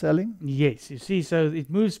buying and selling? Yes, you see, so it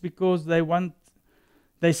moves because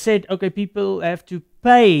they said, okay, people have to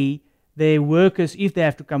pay their workers if they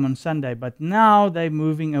have to come on Sunday, but now they're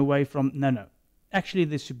moving away from, no, actually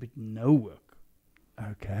there should be no work.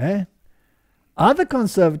 Okay. Other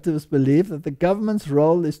conservatives believe that the government's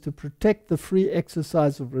role is to protect the free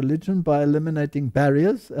exercise of religion by eliminating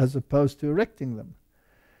barriers as opposed to erecting them.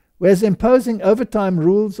 Whereas imposing overtime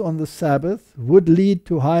rules on the Sabbath would lead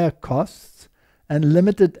to higher costs and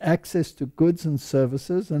limited access to goods and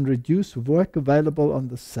services and reduce work available on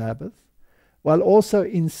the Sabbath, while also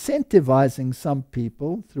incentivizing some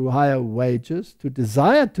people through higher wages to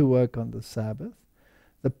desire to work on the Sabbath,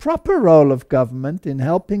 the proper role of government in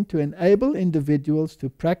helping to enable individuals to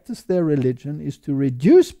practice their religion is to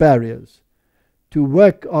reduce barriers to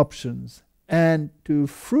work options and to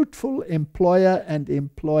fruitful employer and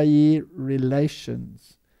employee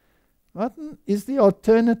relations. Martin, is the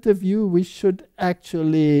alternative view we should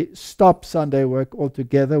actually stop Sunday work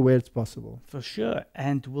altogether where it's possible? For sure.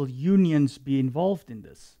 And will unions be involved in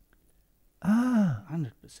this?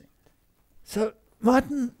 100%. So,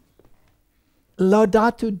 Martin,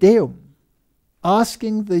 Laudate Deum,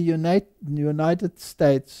 asking the United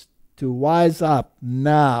States to wise up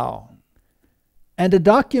now, and a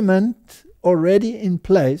document already in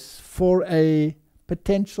place for a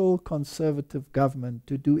potential conservative government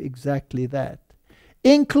to do exactly that,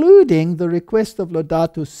 including the request of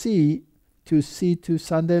Laudate Si to see to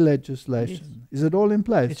Sunday legislation. Yes. Is it all in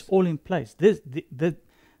place? It's all in place.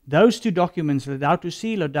 Those two documents, Laudate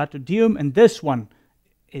Si, Laudate Deum, and this one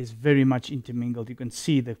is very much intermingled. You can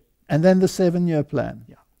see the... And then the 7-year plan.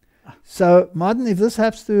 Yeah. So, Martin, if this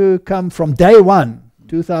has to come from day 1,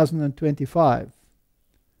 2025,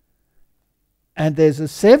 and there's a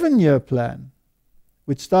 7-year plan,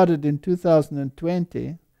 which started in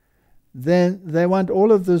 2020, then they want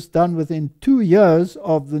all of this done within 2 years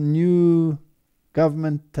of the new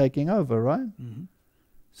government taking over, right? Mm-hmm.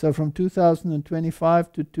 So from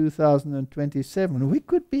 2025 to 2027, we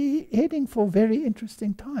could be heading for very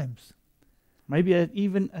interesting times. Maybe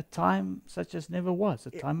even a time such as never was,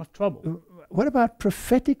 a time of trouble. What about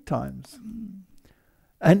prophetic times?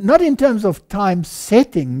 And not in terms of time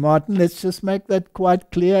setting, Martin, let's just make that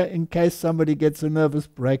quite clear in case somebody gets a nervous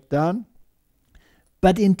breakdown.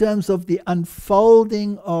 But in terms of the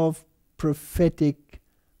unfolding of prophetic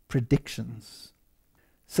predictions.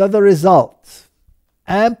 So the results: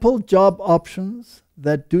 ample job options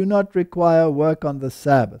that do not require work on the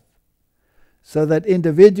Sabbath, so that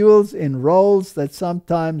individuals in roles that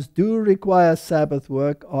sometimes do require Sabbath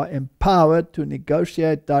work are empowered to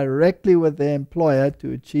negotiate directly with their employer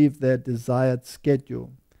to achieve their desired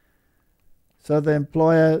schedule. So the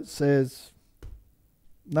employer says,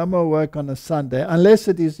 no more work on a Sunday, unless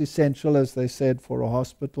it is essential, as they said, for a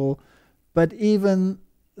hospital. But even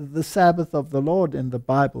the Sabbath of the Lord in the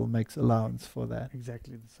Bible makes allowance for that.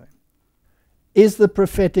 Exactly the same. Is the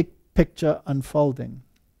prophetic picture unfolding?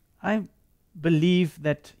 I believe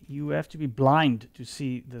that you have to be blind to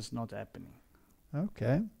see this not happening.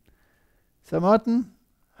 Okay. So Martin,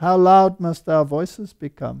 how loud must our voices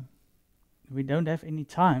become? We don't have any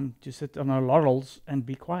time to sit on our laurels and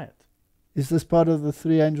be quiet. Is this part of the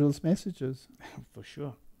 3 angels' messages? For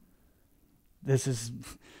sure. This is...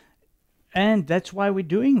 And that's why we're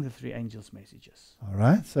doing the 3 angels' messages. All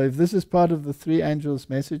right. So if this is part of the 3 angels'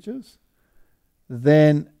 messages,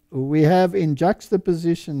 then we have in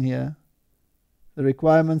juxtaposition here the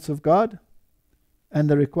requirements of God and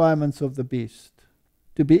the requirements of the beast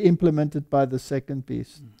to be implemented by the second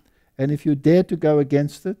beast. And if you dare to go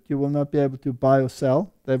against it, you will not be able to buy or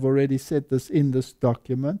sell. They've already said this in this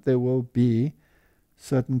document. There will be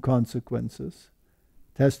certain consequences.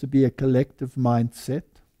 It has to be a collective mindset.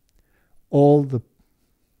 All the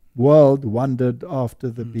world wandered after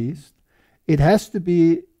the beast. It has to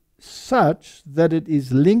be such that it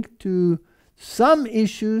is linked to some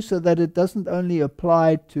issue so that it doesn't only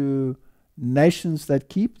apply to nations that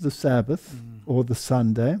keep the Sabbath or the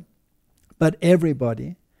Sunday, but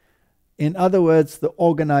everybody. In other words, the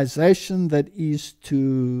organization that is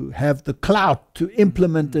to have the clout to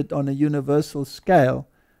implement it on a universal scale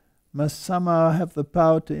must somehow have the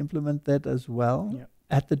power to implement that as well,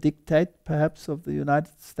 at the dictate, perhaps, of the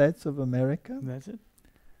United States of America. That's it.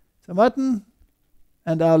 So Martin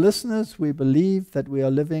and our listeners, we believe that we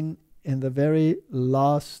are living in the very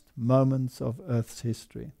last moments of Earth's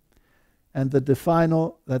history. And the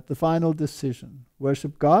final decision,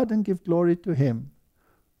 worship God and give glory to Him,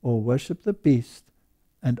 or worship the beast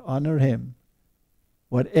and honor him,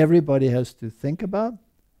 what everybody has to think about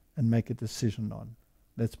and make a decision on.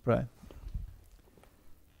 Let's pray.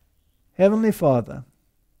 Heavenly Father,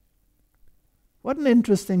 what an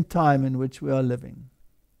interesting time in which we are living.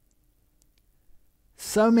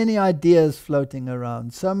 So many ideas floating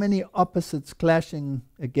around, so many opposites clashing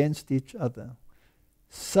against each other,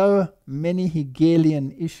 so many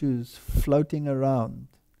Hegelian issues floating around,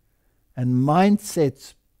 and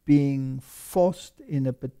mindsets being forced in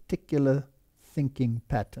a particular thinking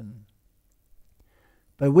pattern.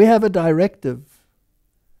 But we have a directive,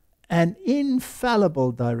 an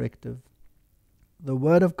infallible directive, the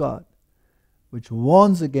Word of God, which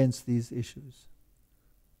warns against these issues.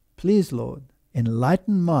 Please, Lord,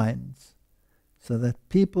 enlighten minds so that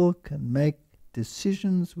people can make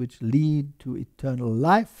decisions which lead to eternal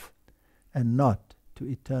life and not to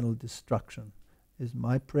eternal destruction, is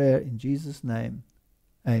my prayer in Jesus' name.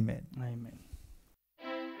 Amen. Amen.